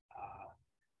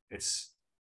it's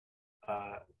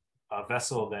a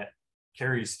vessel that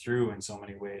carries through in so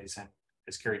many ways and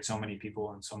has carried so many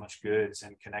people and so much goods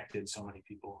and connected so many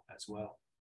people as well.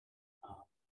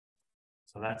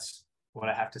 So that's what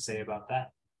I have to say about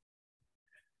that.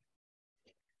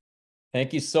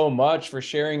 Thank you so much for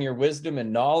sharing your wisdom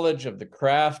and knowledge of the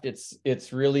craft.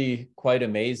 It's really quite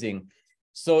amazing.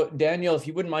 So Daniel, if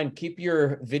you wouldn't mind, keep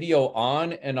your video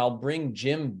on and I'll bring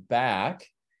Jim back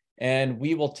and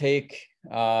we will take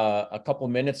a couple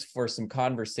minutes for some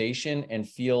conversation and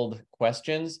field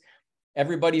questions.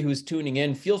 Everybody who's tuning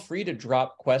in, feel free to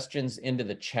drop questions into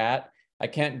the chat. I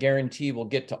can't guarantee we'll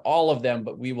get to all of them,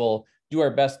 but we will do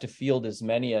our best to field as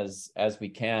many as we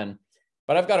can.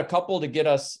 But I've got a couple to get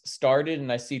us started,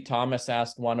 and I see Thomas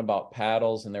asked one about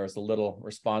paddles, and there was a little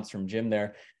response from Jim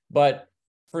there. But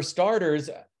for starters,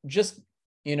 just,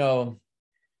 you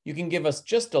can give us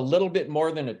just a little bit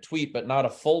more than a tweet, but not a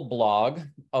full blog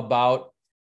about,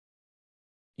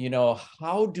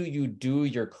 how do you do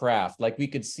your craft? Like we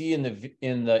could see in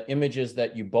the images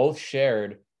that you both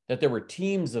shared that there were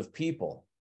teams of people.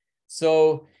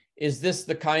 So is this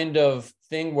the kind of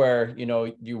thing where,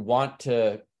 you want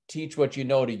to teach what you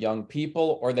know to young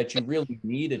people, or that you really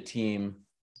need a team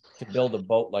to build a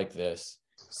boat like this?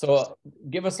 So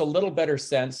give us a little better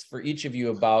sense for each of you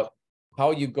about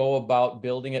how you go about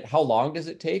building it. How long does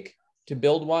it take to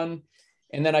build one?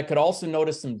 And then I could also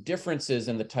notice some differences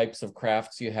in the types of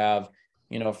crafts you have,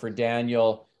 for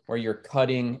Daniel, where you're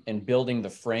cutting and building the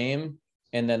frame,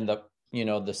 and then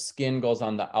the skin goes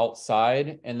on the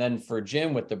outside. And then for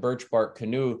Jim with the birch bark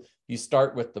canoe, you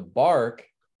start with the bark,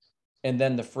 and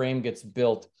then the frame gets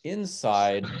built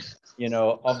inside,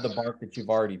 of the bark that you've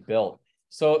already built.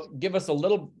 So give us a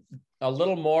little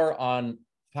more on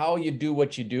how you do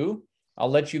what you do.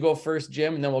 I'll let you go first,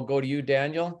 Jim, and then we'll go to you,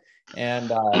 Daniel.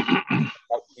 And,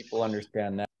 people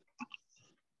understand that.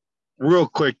 Real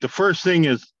quick, the first thing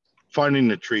is finding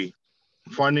the tree,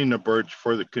 finding the birch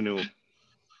for the canoe,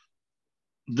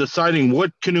 deciding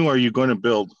what canoe are you going to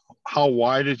build, how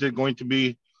wide is it going to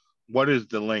be, what is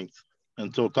the length.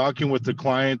 And so talking with the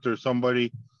client or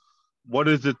somebody, what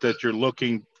is it that you're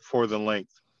looking for the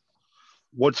length?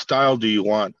 What style do you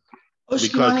want?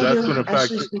 Because that's going to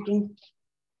affect.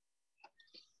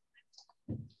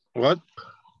 What?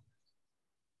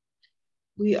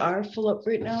 We are full up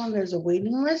right now and there's a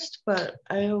waiting list, but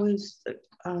I always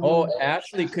Oh,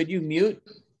 Ashley, could you mute?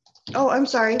 Oh, I'm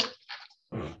sorry.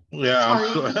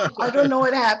 Yeah, sorry. I don't know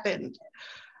what happened.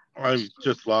 I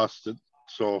just lost it.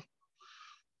 So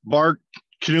bark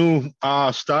canoe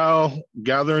style,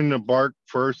 gathering the bark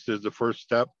first is the first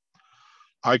step.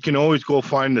 I can always go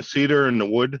find the cedar and the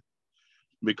wood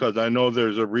because I know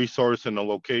there's a resource and a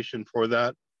location for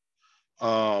that.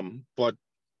 But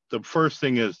the first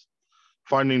thing is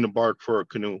finding the bark for a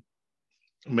canoe,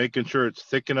 making sure it's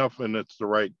thick enough and it's the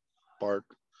right bark.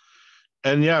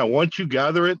 And yeah, once you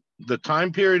gather it, the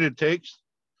time period it takes,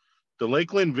 the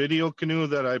Lakeland video canoe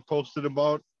that I posted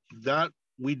about, that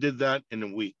we did that in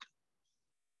a week,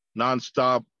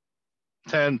 nonstop,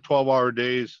 10, 12-hour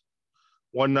days.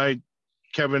 One night,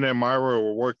 Kevin and Myra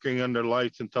were working under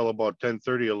lights until about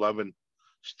 10:30, 11,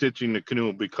 stitching the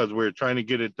canoe because we were trying to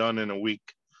get it done in a week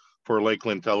for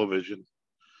Lakeland television.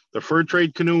 The fur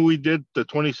trade canoe we did, the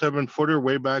 27-footer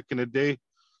way back in the day,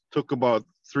 took about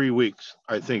 3 weeks,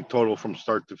 I think, total from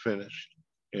start to finish,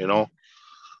 you know.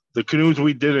 The canoes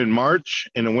we did in March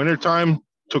in the wintertime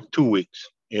took 2 weeks,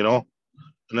 you know.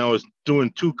 And I was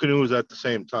doing 2 canoes at the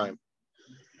same time.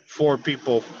 4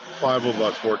 people, 5 of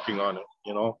us working on it,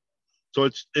 you know. So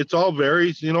it's all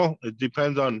varies, you know. It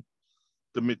depends on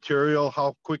the material,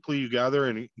 how quickly you gather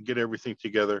and get everything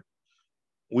together.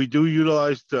 We do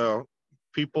utilize the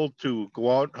people to go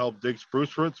out and help dig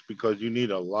spruce roots because you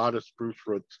need a lot of spruce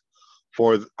roots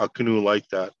for a canoe like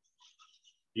that.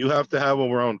 You have to have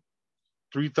around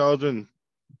 3,000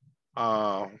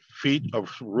 feet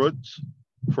of roots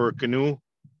for a canoe.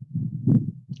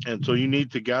 And so you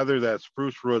need to gather that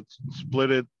spruce roots,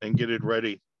 split it, and get it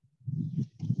ready.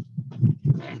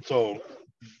 So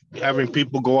having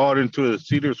people go out into a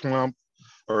cedar swamp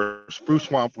or spruce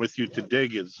swamp with you to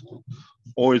dig is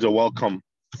always a welcome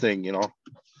thing, you know.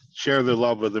 Share the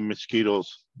love of the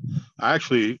mosquitoes.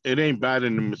 Actually, it ain't bad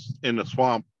in the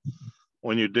swamp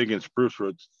when you're digging spruce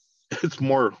roots. It's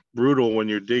more brutal when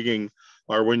you're digging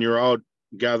or when you're out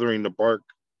gathering the bark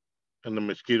and the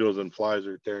mosquitoes and flies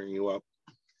are tearing you up.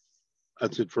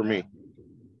 That's it for me.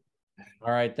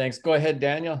 All right, thanks. Go ahead,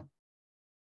 Daniel.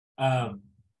 I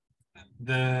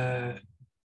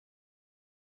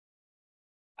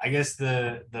guess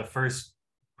the first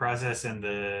process and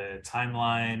the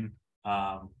timeline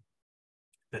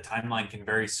can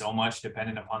vary so much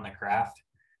depending upon the craft.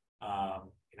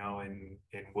 You know, in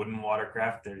wooden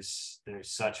watercraft, there's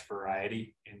such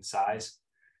variety in size,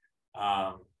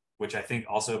 which I think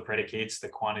also predicates the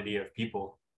quantity of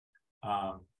people.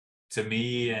 To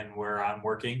me and where I'm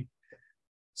working,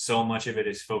 so much of it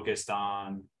is focused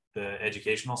on the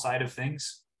educational side of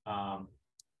things.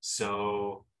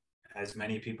 So as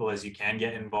many people as you can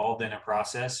get involved in a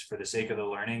process for the sake of the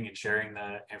learning and sharing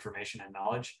the information and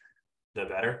knowledge, the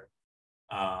better.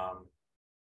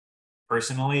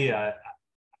 Personally,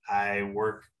 I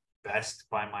work best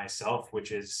by myself,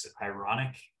 which is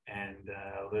ironic and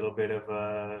a little bit of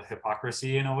a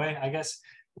hypocrisy in a way, I guess.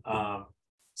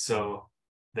 So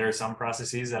there are some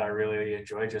processes that I really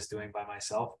enjoy just doing by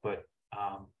myself, but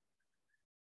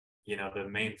you know, the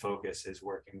main focus is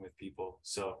working with people.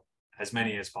 So as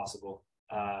many as possible.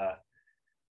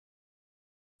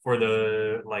 For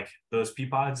the, like those pea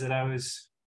pods that I was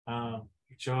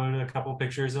showing a couple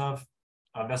pictures of,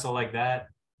 a vessel like that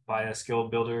by a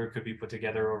skilled builder could be put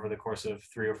together over the course of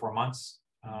 3 or 4 months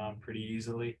pretty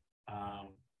easily.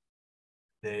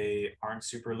 They aren't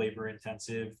super labor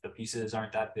intensive. The pieces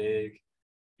aren't that big.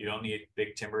 You don't need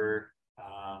big timber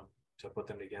to put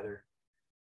them together.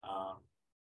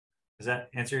 Does that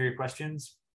answer your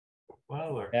questions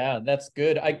well? Or? Yeah, that's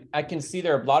good. I can see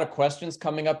there are a lot of questions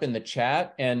coming up in the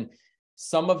chat, and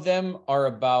some of them are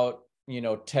about, you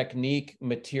know, technique,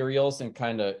 materials, and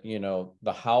kind of, you know,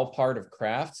 the how part of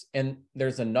crafts. And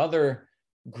there's another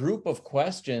group of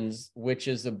questions, which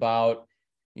is about,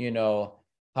 you know,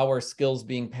 how are skills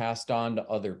being passed on to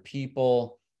other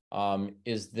people?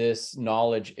 Is this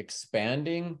knowledge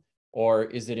expanding, or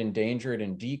is it endangered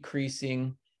and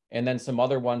decreasing? And then some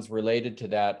other ones related to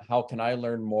that. How can I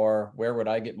learn more? Where would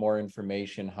I get more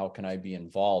information? How can I be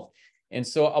involved? And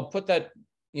so I'll put that,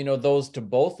 you know, those to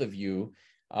both of you.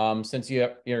 Since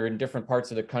you're in different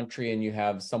parts of the country and you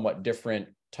have somewhat different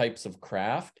types of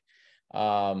craft,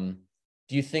 do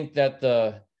you think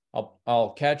that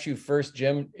I'll catch you first,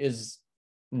 Jim, is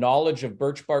knowledge of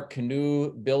birch bark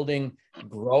canoe building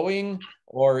growing,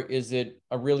 or is it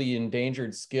a really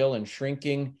endangered skill and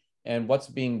shrinking? And what's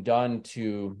being done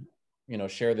to,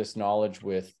 share this knowledge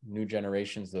with new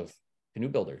generations of canoe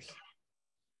builders?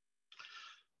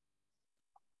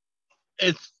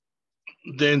 It's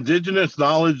the indigenous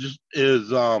knowledge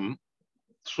is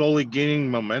slowly gaining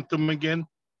momentum again,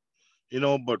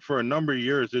 but for a number of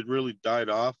years it really died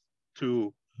off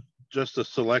to just a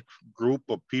select group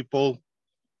of people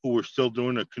who were still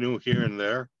doing a canoe here and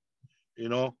there.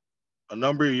 A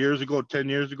number of years ago, 10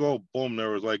 years ago, boom,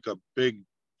 there was like a big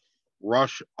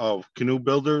rush of canoe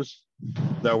builders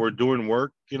that were doing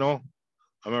work. I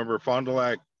remember Fond du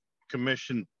Lac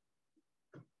commissioned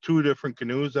 2 different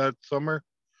canoes that summer.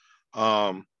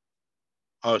 I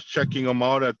was checking them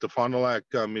out at the Fond du Lac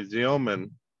Museum,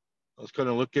 and I was kind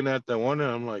of looking at that one,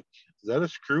 and I'm like, is that a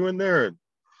screw in there? And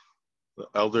the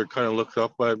elder kind of looked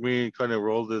up at me, kind of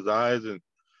rolled his eyes, and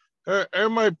there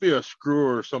might be a screw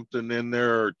or something in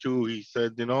there or two, he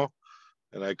said, and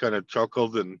I kind of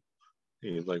chuckled, and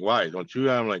he's like, why, don't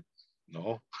you? I'm like,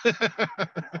 no,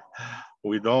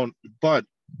 we don't. But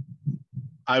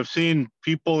I've seen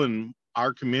people in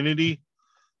our community,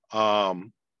 a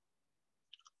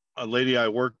lady I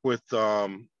work with, her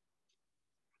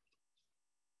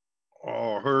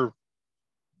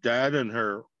dad and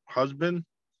her husband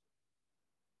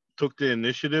took the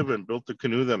initiative and built the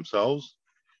canoe themselves.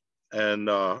 And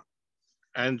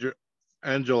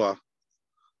Angela,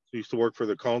 who used to work for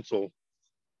the council,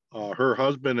 her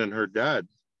husband and her dad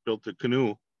built the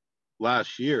canoe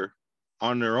last year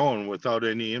on their own without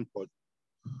any input.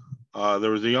 There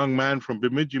was a young man from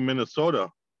Bemidji, Minnesota.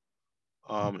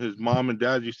 His mom and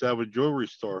dad used to have a jewelry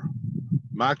store,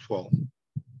 Maxwell.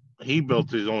 He built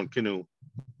his own canoe,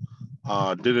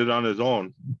 did it on his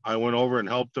own. I went over and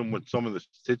helped him with some of the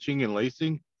stitching and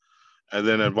lacing, and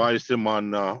then advised him on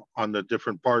the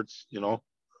different parts,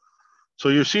 So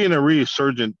you're seeing a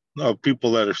resurgence of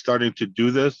people that are starting to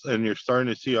do this, and you're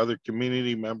starting to see other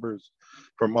community members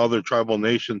from other tribal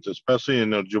nations, especially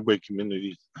in the Ojibwe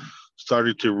communities,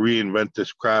 starting to reinvent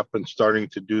this craft and starting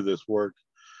to do this work.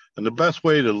 And the best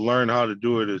way to learn how to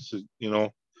do it is,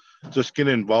 just get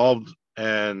involved.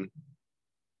 And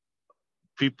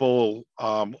people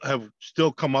have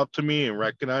still come up to me and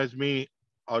recognize me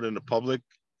out in the public,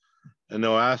 and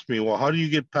they'll ask me, well, how do you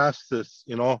get past this?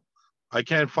 I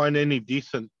can't find any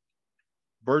decent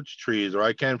birch trees, or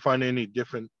I can't find any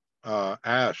different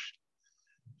ash.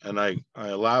 And I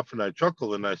laugh and I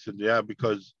chuckle, and I said, yeah,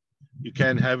 because you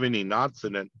can't have any knots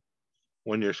in it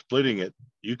when you're splitting it.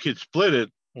 You could split it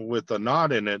with a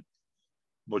knot in it,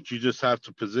 but you just have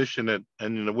to position it.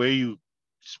 And in the way you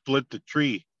split the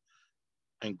tree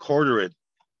and quarter it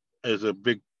is a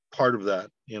big part of that,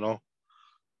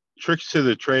 Tricks to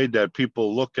the trade that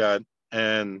people look at.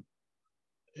 And,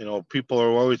 people are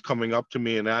always coming up to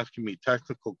me and asking me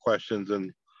technical questions.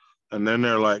 And then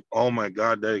they're like, oh my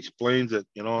God, that explains it,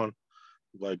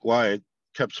 like, why it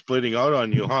kept splitting out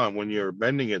on you, huh? When you're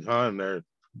bending it, huh? And they're,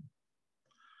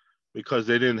 because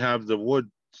they didn't have the wood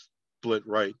split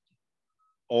right,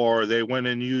 or they went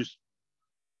and used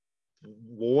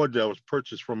wood that was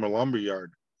purchased from a lumber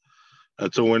yard.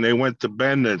 And so when they went to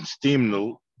bend and steam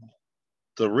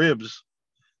the ribs,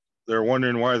 they're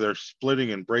wondering why they're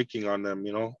splitting and breaking on them,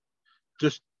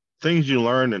 just things you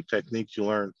learn and techniques you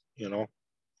learn,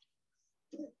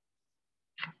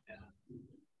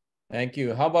 Thank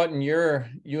you. How about in your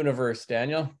universe,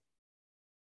 Daniel?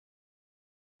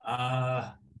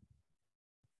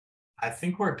 I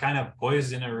think we're kind of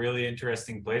poised in a really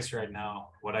interesting place right now.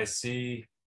 What I see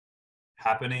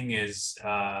happening is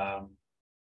a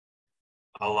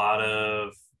lot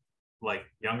of like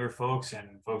younger folks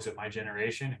and folks of my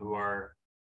generation who are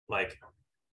like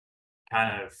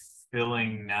kind of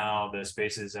filling now the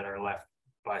spaces that are left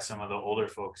by some of the older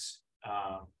folks.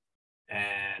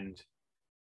 And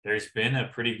there's been a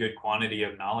pretty good quantity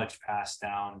of knowledge passed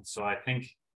down. So I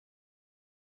think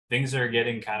things are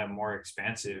getting kind of more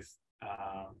expansive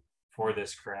for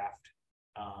this craft.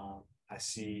 I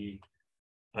see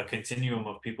a continuum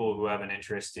of people who have an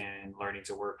interest in learning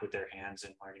to work with their hands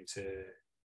and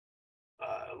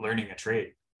learning a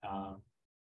trade.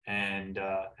 And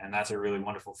that's a really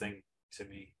wonderful thing to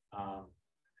me.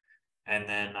 And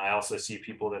then I also see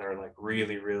people that are like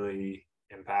really, really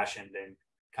impassioned and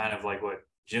kind of like what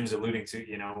Jim's alluding to,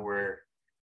 where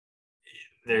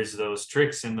there's those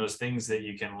tricks and those things that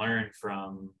you can learn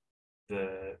from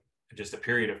just a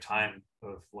period of time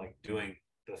of like doing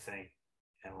the thing.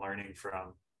 and learning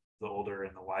from the older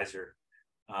and the wiser.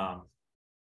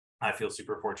 I feel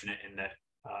super fortunate in that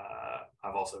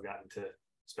I've also gotten to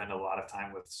spend a lot of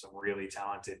time with some really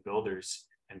talented builders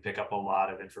and pick up a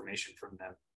lot of information from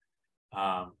them.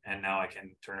 And now I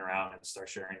can turn around and start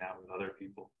sharing that with other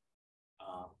people.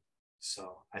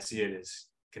 So I see it as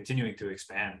continuing to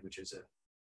expand, which is a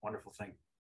wonderful thing.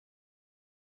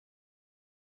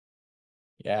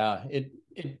 Yeah, it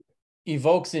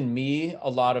evokes in me a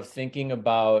lot of thinking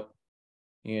about,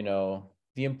 you know,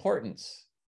 the importance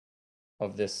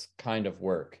of this kind of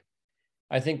work.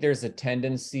 I think there's a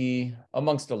tendency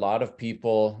amongst a lot of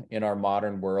people in our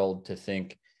modern world to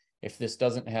think if this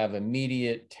doesn't have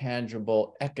immediate,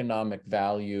 tangible economic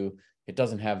value, it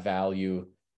doesn't have value,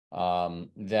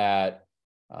 that,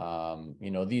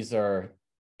 you know, these are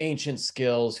ancient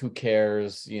skills, who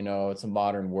cares, you know, it's a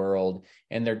modern world,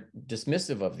 and they're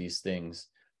dismissive of these things.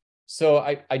 So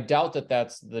I doubt that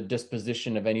that's the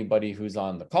disposition of anybody who's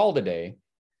on the call today,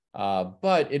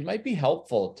 but it might be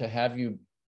helpful to have you,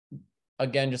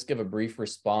 again, just give a brief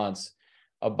response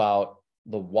about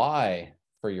the why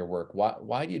for your work.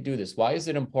 Why do you do this? Why is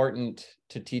it important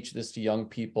to teach this to young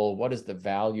people? What is the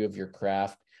value of your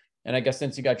craft? And I guess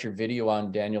since you got your video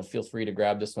on, Daniel, feel free to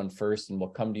grab this one first, and we'll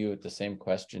come to you with the same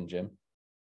question, Jim.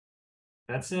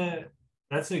 That's a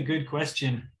good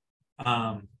question.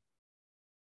 I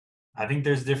think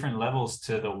there's different levels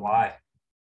to the why.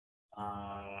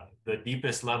 The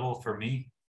deepest level for me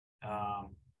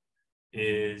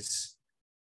is,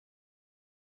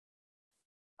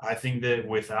 I think that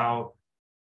without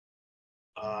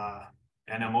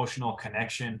an emotional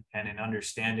connection and an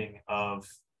understanding of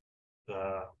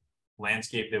the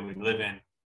landscape that we live in,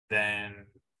 then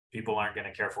people aren't going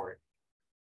to care for it.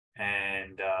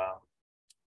 And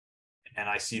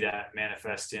I see that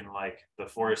manifest in like the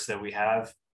forests that we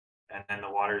have, and then the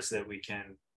waters that we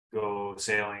can go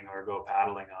sailing or go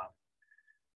paddling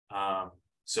on.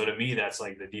 So to me, that's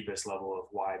like the deepest level of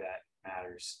why that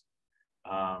matters.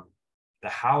 The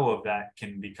how of that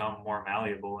can become more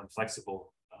malleable and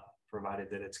flexible, provided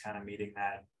that it's kind of meeting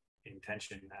that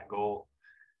intention, that goal.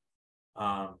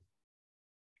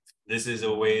 This is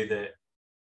a way that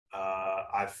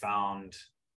I've found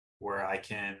where I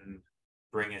can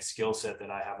bring a skill set that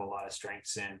I have a lot of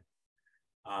strengths in,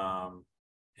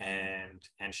 and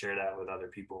share that with other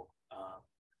people,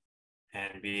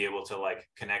 and be able to like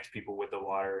connect people with the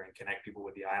water and connect people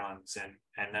with the islands,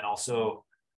 and then also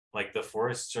like the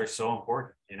forests are so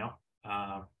important, you know,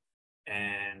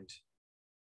 and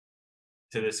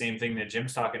to the same thing that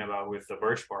Jim's talking about with the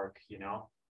birch bark, you know,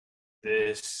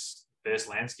 this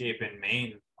landscape in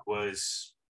Maine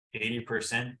was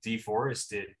 80%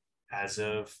 deforested as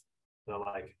of the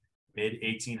like mid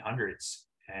 1800s.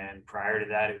 And prior to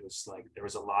that, it was like there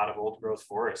was a lot of old growth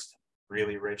forest,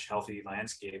 really rich, healthy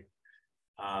landscape.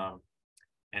 And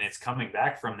it's coming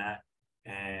back from that,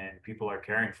 and people are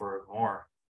caring for it more,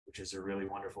 which is a really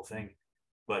wonderful thing.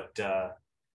 But,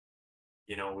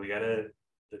 you know,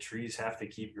 the trees have to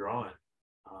keep growing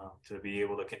to be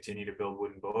able to continue to build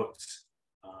wooden boats.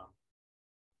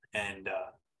 And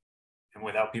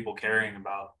without people caring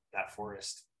about that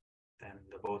forest, then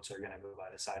the boats are going to go by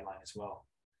the sideline as well.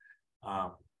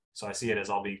 So I see it as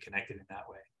all being connected in that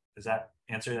way. Does that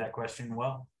answer that question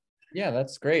well? Yeah,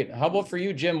 that's great. How about for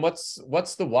you, Jim? What's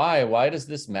the why? Why does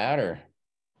this matter?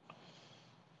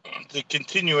 The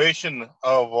continuation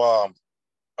of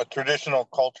a traditional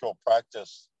cultural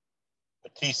practice, a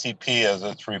TCP as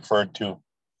it's referred to.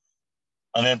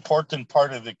 An important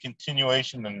part of the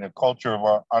continuation and the culture of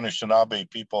our Anishinaabe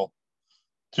people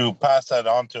to pass that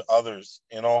on to others,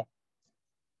 you know.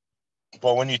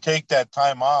 But when you take that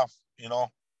time off, you know,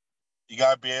 you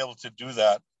got to be able to do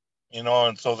that, you know,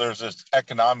 and so there's this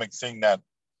economic thing that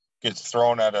gets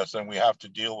thrown at us and we have to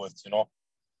deal with, you know.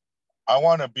 I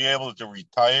want to be able to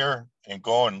retire and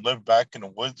go and live back in the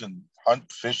woods and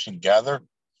hunt, fish, and gather,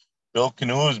 build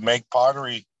canoes, make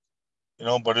pottery, you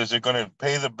know, but is it going to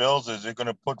pay the bills? Is it going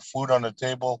to put food on the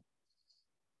table?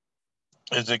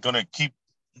 Is it going to keep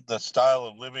the style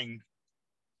of living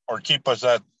or keep us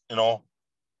at, you know,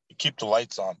 keep the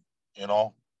lights on, you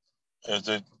know? Is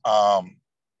it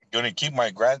going to keep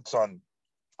my grandson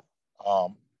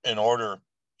in order,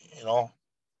 you know?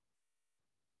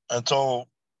 And so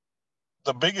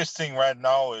the biggest thing right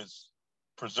now is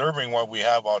preserving what we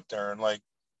have out there. And like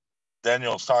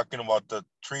Daniel's talking about the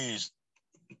trees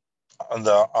and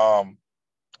the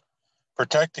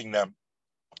protecting them.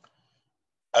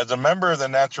 As a member of the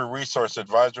Natural Resource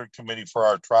Advisory Committee for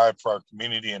our tribe, for our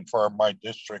community, and for my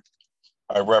district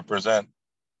I represent,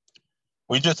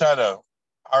 we just had a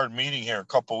hard meeting here a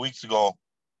couple of weeks ago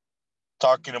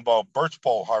talking about birch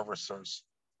pole harvesters.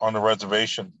 on the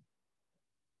reservation,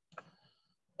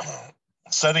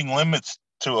 setting limits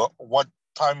to what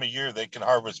time of year they can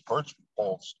harvest birch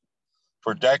poles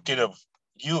for decorative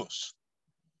use.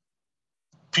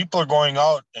 People are going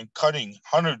out and cutting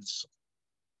hundreds,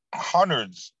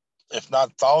 if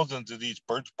not thousands of these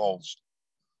birch poles.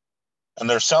 And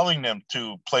they're selling them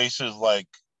to places like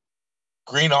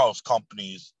greenhouse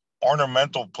companies,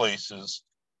 ornamental places,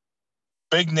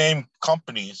 big name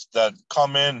companies that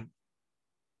come in,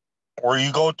 or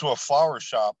you go to a flower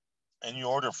shop and you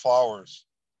order flowers.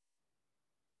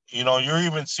 You know, you're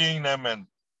even seeing them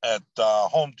at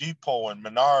Home Depot and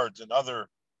Menards and other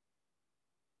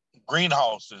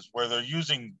greenhouses where they're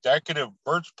using decorative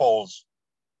birch poles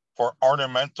for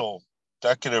ornamental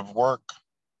decorative work.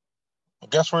 Well,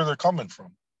 guess where they're coming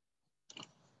from?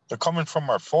 They're coming from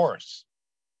our forests.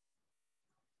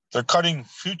 They're cutting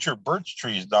future birch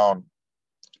trees down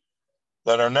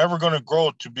that are never going to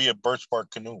grow to be a birch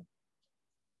bark canoe.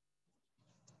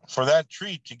 For that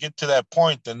tree to get to that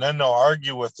point, and then they'll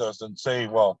argue with us and say,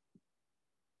 well,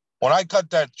 when I cut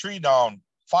that tree down,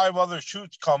 5 other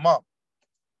shoots come up.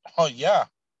 Oh, yeah.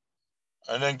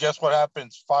 And then guess what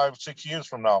happens 5-6 years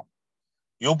from now?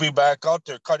 You'll be back out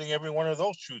there cutting every one of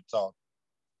those shoots out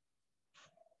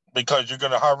because you're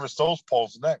going to harvest those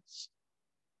poles next.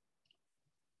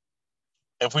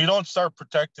 If we don't start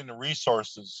protecting the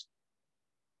resources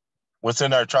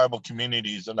within our tribal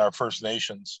communities and our First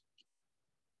Nations,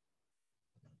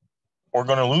 we're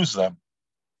going to lose them.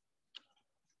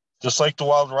 Just like the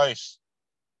wild rice.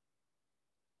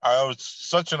 It was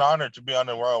such an honor to be on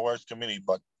the Wild Rice Committee,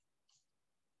 but,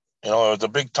 you know, it was a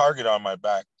big target on my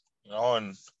back, you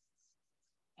know,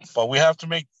 but we have to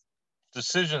make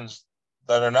decisions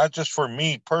that are not just for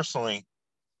me personally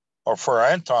or for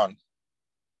Anton,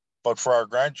 but for our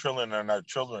grandchildren and our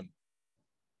children,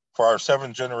 for our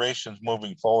 7 generations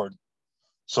moving forward.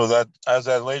 So that, as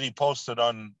that lady posted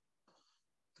on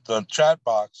the chat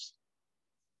box,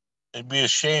 it'd be a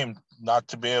shame not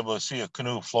to be able to see a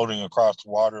canoe floating across the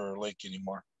water or lake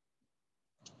anymore.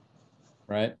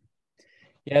 Right.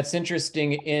 Yeah, it's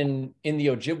interesting. In the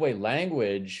Ojibwe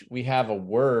language, we have a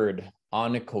word,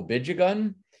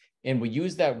 Anikobijigun, and we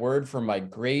use that word for my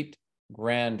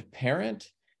great-grandparent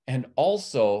and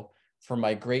also for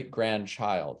my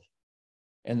great-grandchild.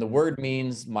 And the word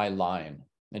means my line.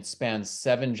 It spans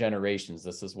 7 generations.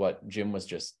 This is what Jim was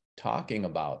just talking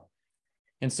about.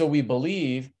 And so we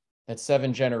believe that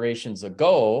 7 generations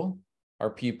ago, our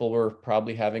people were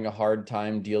probably having a hard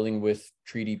time dealing with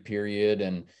treaty period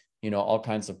and, you know, all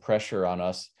kinds of pressure on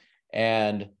us.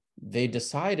 And they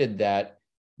decided that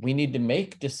we need to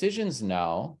make decisions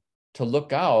now to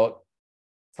look out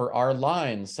for our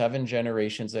line 7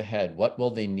 generations ahead. What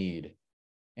will they need?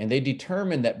 And they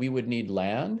determined that we would need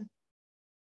land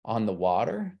on the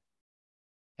water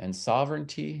and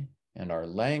sovereignty and our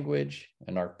language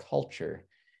and our culture.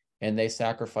 And they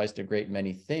sacrificed a great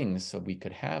many things so we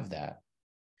could have that.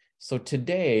 So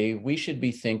today we should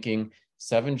be thinking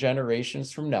 7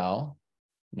 generations from now,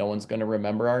 no one's going to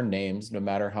remember our names, no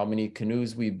matter how many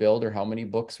canoes we build or how many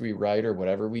books we write or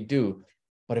whatever we do.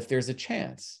 But if there's a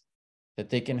chance that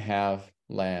they can have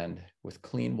land with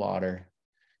clean water,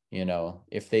 you know,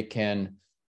 if they can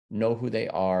know who they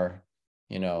are,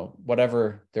 you know,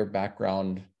 whatever their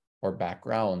background or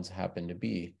backgrounds happen to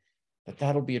be,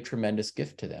 that'll be a tremendous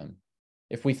gift to them.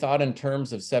 If we thought in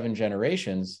terms of 7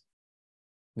 generations,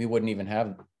 we wouldn't even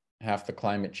have half the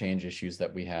climate change issues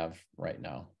that we have right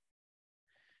now.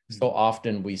 So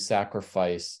often we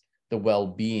sacrifice the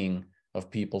well-being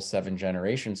of people 7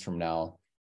 generations from now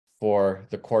for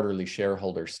the quarterly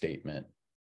shareholder statement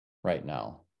right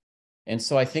now. And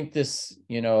so I think this,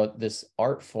 you know, this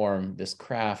art form, this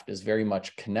craft is very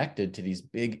much connected to these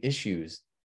big issues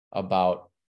about,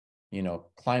 you know,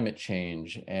 climate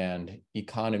change and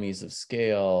economies of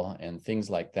scale and things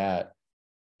like that.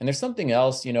 And there's something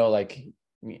else, you know, like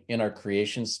in our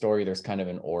creation story, there's kind of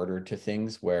an order to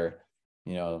things where,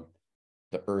 you know,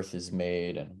 the earth is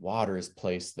made and water is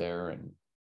placed there and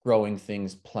growing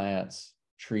things, plants,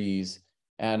 trees,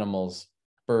 animals,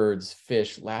 birds,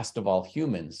 fish, last of all,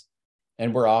 humans.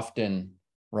 And we're often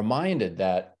reminded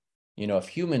that, you know, if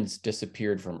humans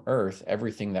disappeared from Earth,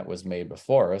 everything that was made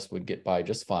before us would get by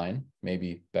just fine,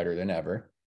 maybe better than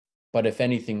ever. But if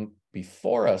anything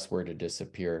before us were to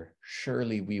disappear,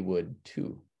 surely we would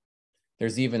too.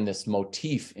 There's even this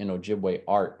motif in Ojibwe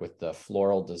art with the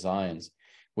floral designs,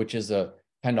 which is a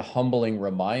kind of humbling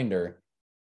reminder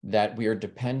that we are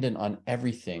dependent on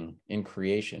everything in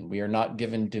creation. We are not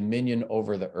given dominion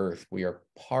over the earth. We are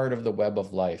part of the web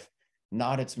of life,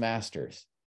 not its masters.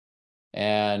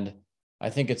 And I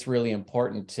think it's really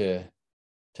important to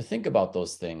to think about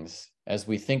those things as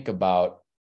we think about,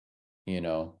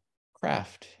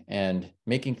 craft and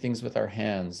making things with our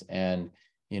hands and,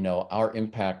 our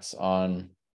impacts on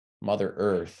Mother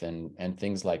Earth and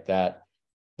things like that.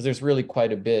 Because there's really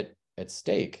quite a bit at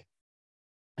stake.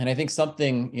 And I think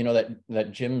something,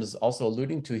 that Jim's also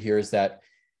alluding to here is that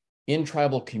in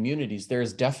tribal communities,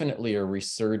 there's definitely a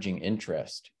resurging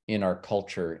interest in our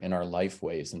culture, in our life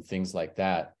ways and things like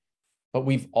that. But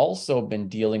we've also been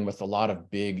dealing with a lot of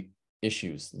big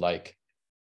issues like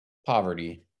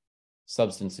poverty,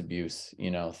 substance abuse,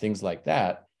 things like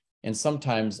that. And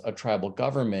sometimes a tribal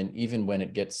government, even when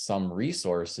it gets some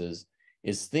resources,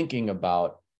 is thinking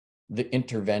about the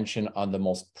intervention on the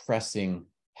most pressing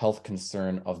health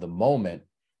concern of the moment.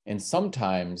 And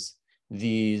sometimes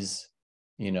these,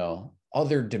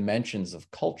 other dimensions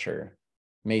of culture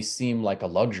may seem like a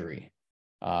luxury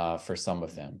for some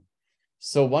of them.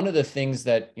 So one of the things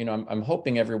that, I'm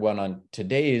hoping everyone on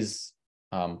today's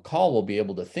call will be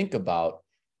able to think about,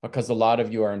 because a lot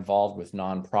of you are involved with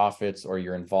nonprofits or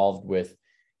you're involved with,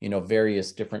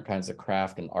 various different kinds of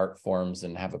craft and art forms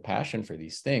and have a passion for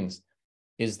these things,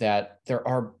 is that there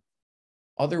are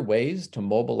other ways to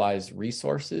mobilize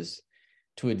resources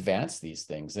to advance these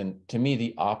things. And to me,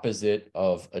 the opposite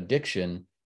of addiction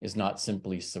is not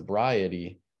simply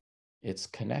sobriety, it's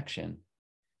connection.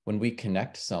 When we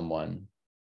connect someone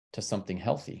to something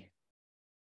healthy,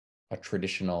 a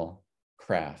traditional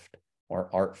craft or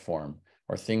art form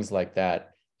or things like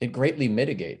that, it greatly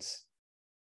mitigates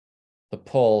the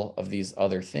pull of these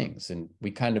other things. And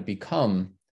we kind of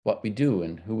become what we do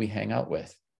and who we hang out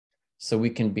with. So we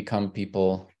can become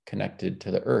people connected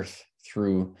to the earth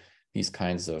through these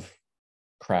kinds of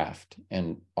craft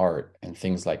and art and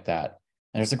things like that.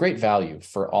 And there's a great value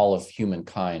for all of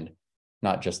humankind,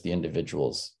 not just the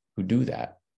individuals who do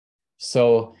that.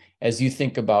 So as you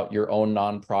think about your own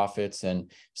nonprofits, and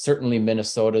certainly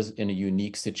Minnesota's in a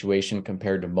unique situation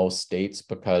compared to most states,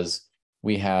 because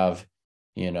we have,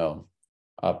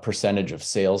 a percentage of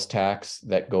sales tax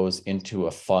that goes into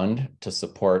a fund to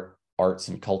support arts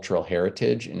and cultural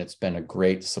heritage. And it's been a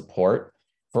great support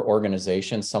for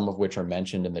organizations, some of which are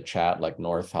mentioned in the chat, like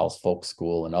North House Folk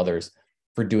School and others,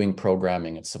 for doing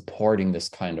programming and supporting this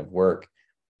kind of work.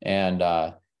 And,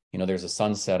 there's a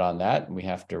sunset on that. We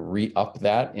have to re-up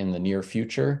that in the near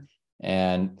future.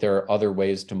 And there are other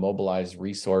ways to mobilize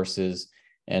resources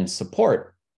and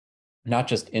support, not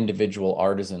just individual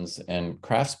artisans and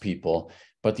craftspeople,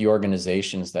 but the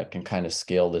organizations that can kind of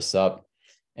scale this up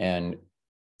and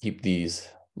keep these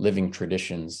living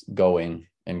traditions going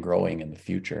and growing in the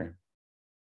future.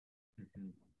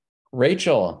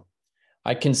 Rachel,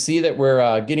 I can see that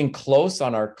we're getting close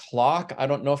on our clock. I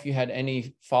don't know if you had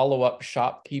any follow-up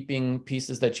shopkeeping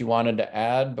pieces that you wanted to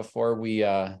add before we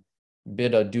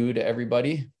bid adieu to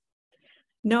everybody.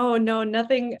 No,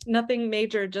 nothing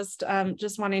major. Just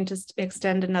wanting to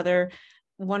extend another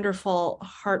wonderful,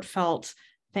 heartfelt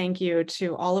thank you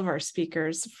to all of our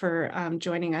speakers for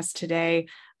joining us today.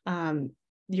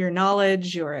 Your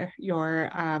knowledge,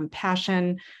 your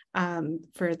passion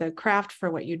for the craft, for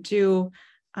what you do,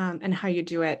 and how you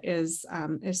do it is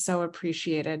so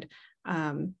appreciated.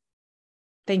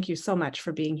 Thank you so much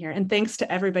for being here. And thanks to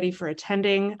everybody for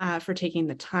attending, for taking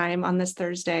the time on this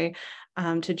Thursday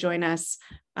to join us.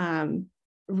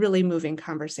 Really moving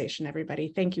conversation,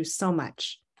 everybody. Thank you so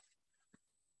much.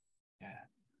 Yeah.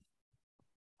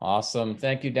 Awesome.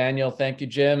 Thank you, Daniel. Thank you,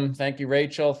 Jim. Thank you,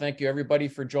 Rachel. Thank you, everybody,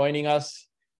 for joining us.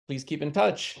 Please keep in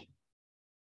touch.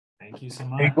 Thank you so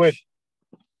much.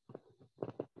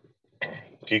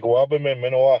 Kikuabe me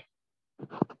menoa.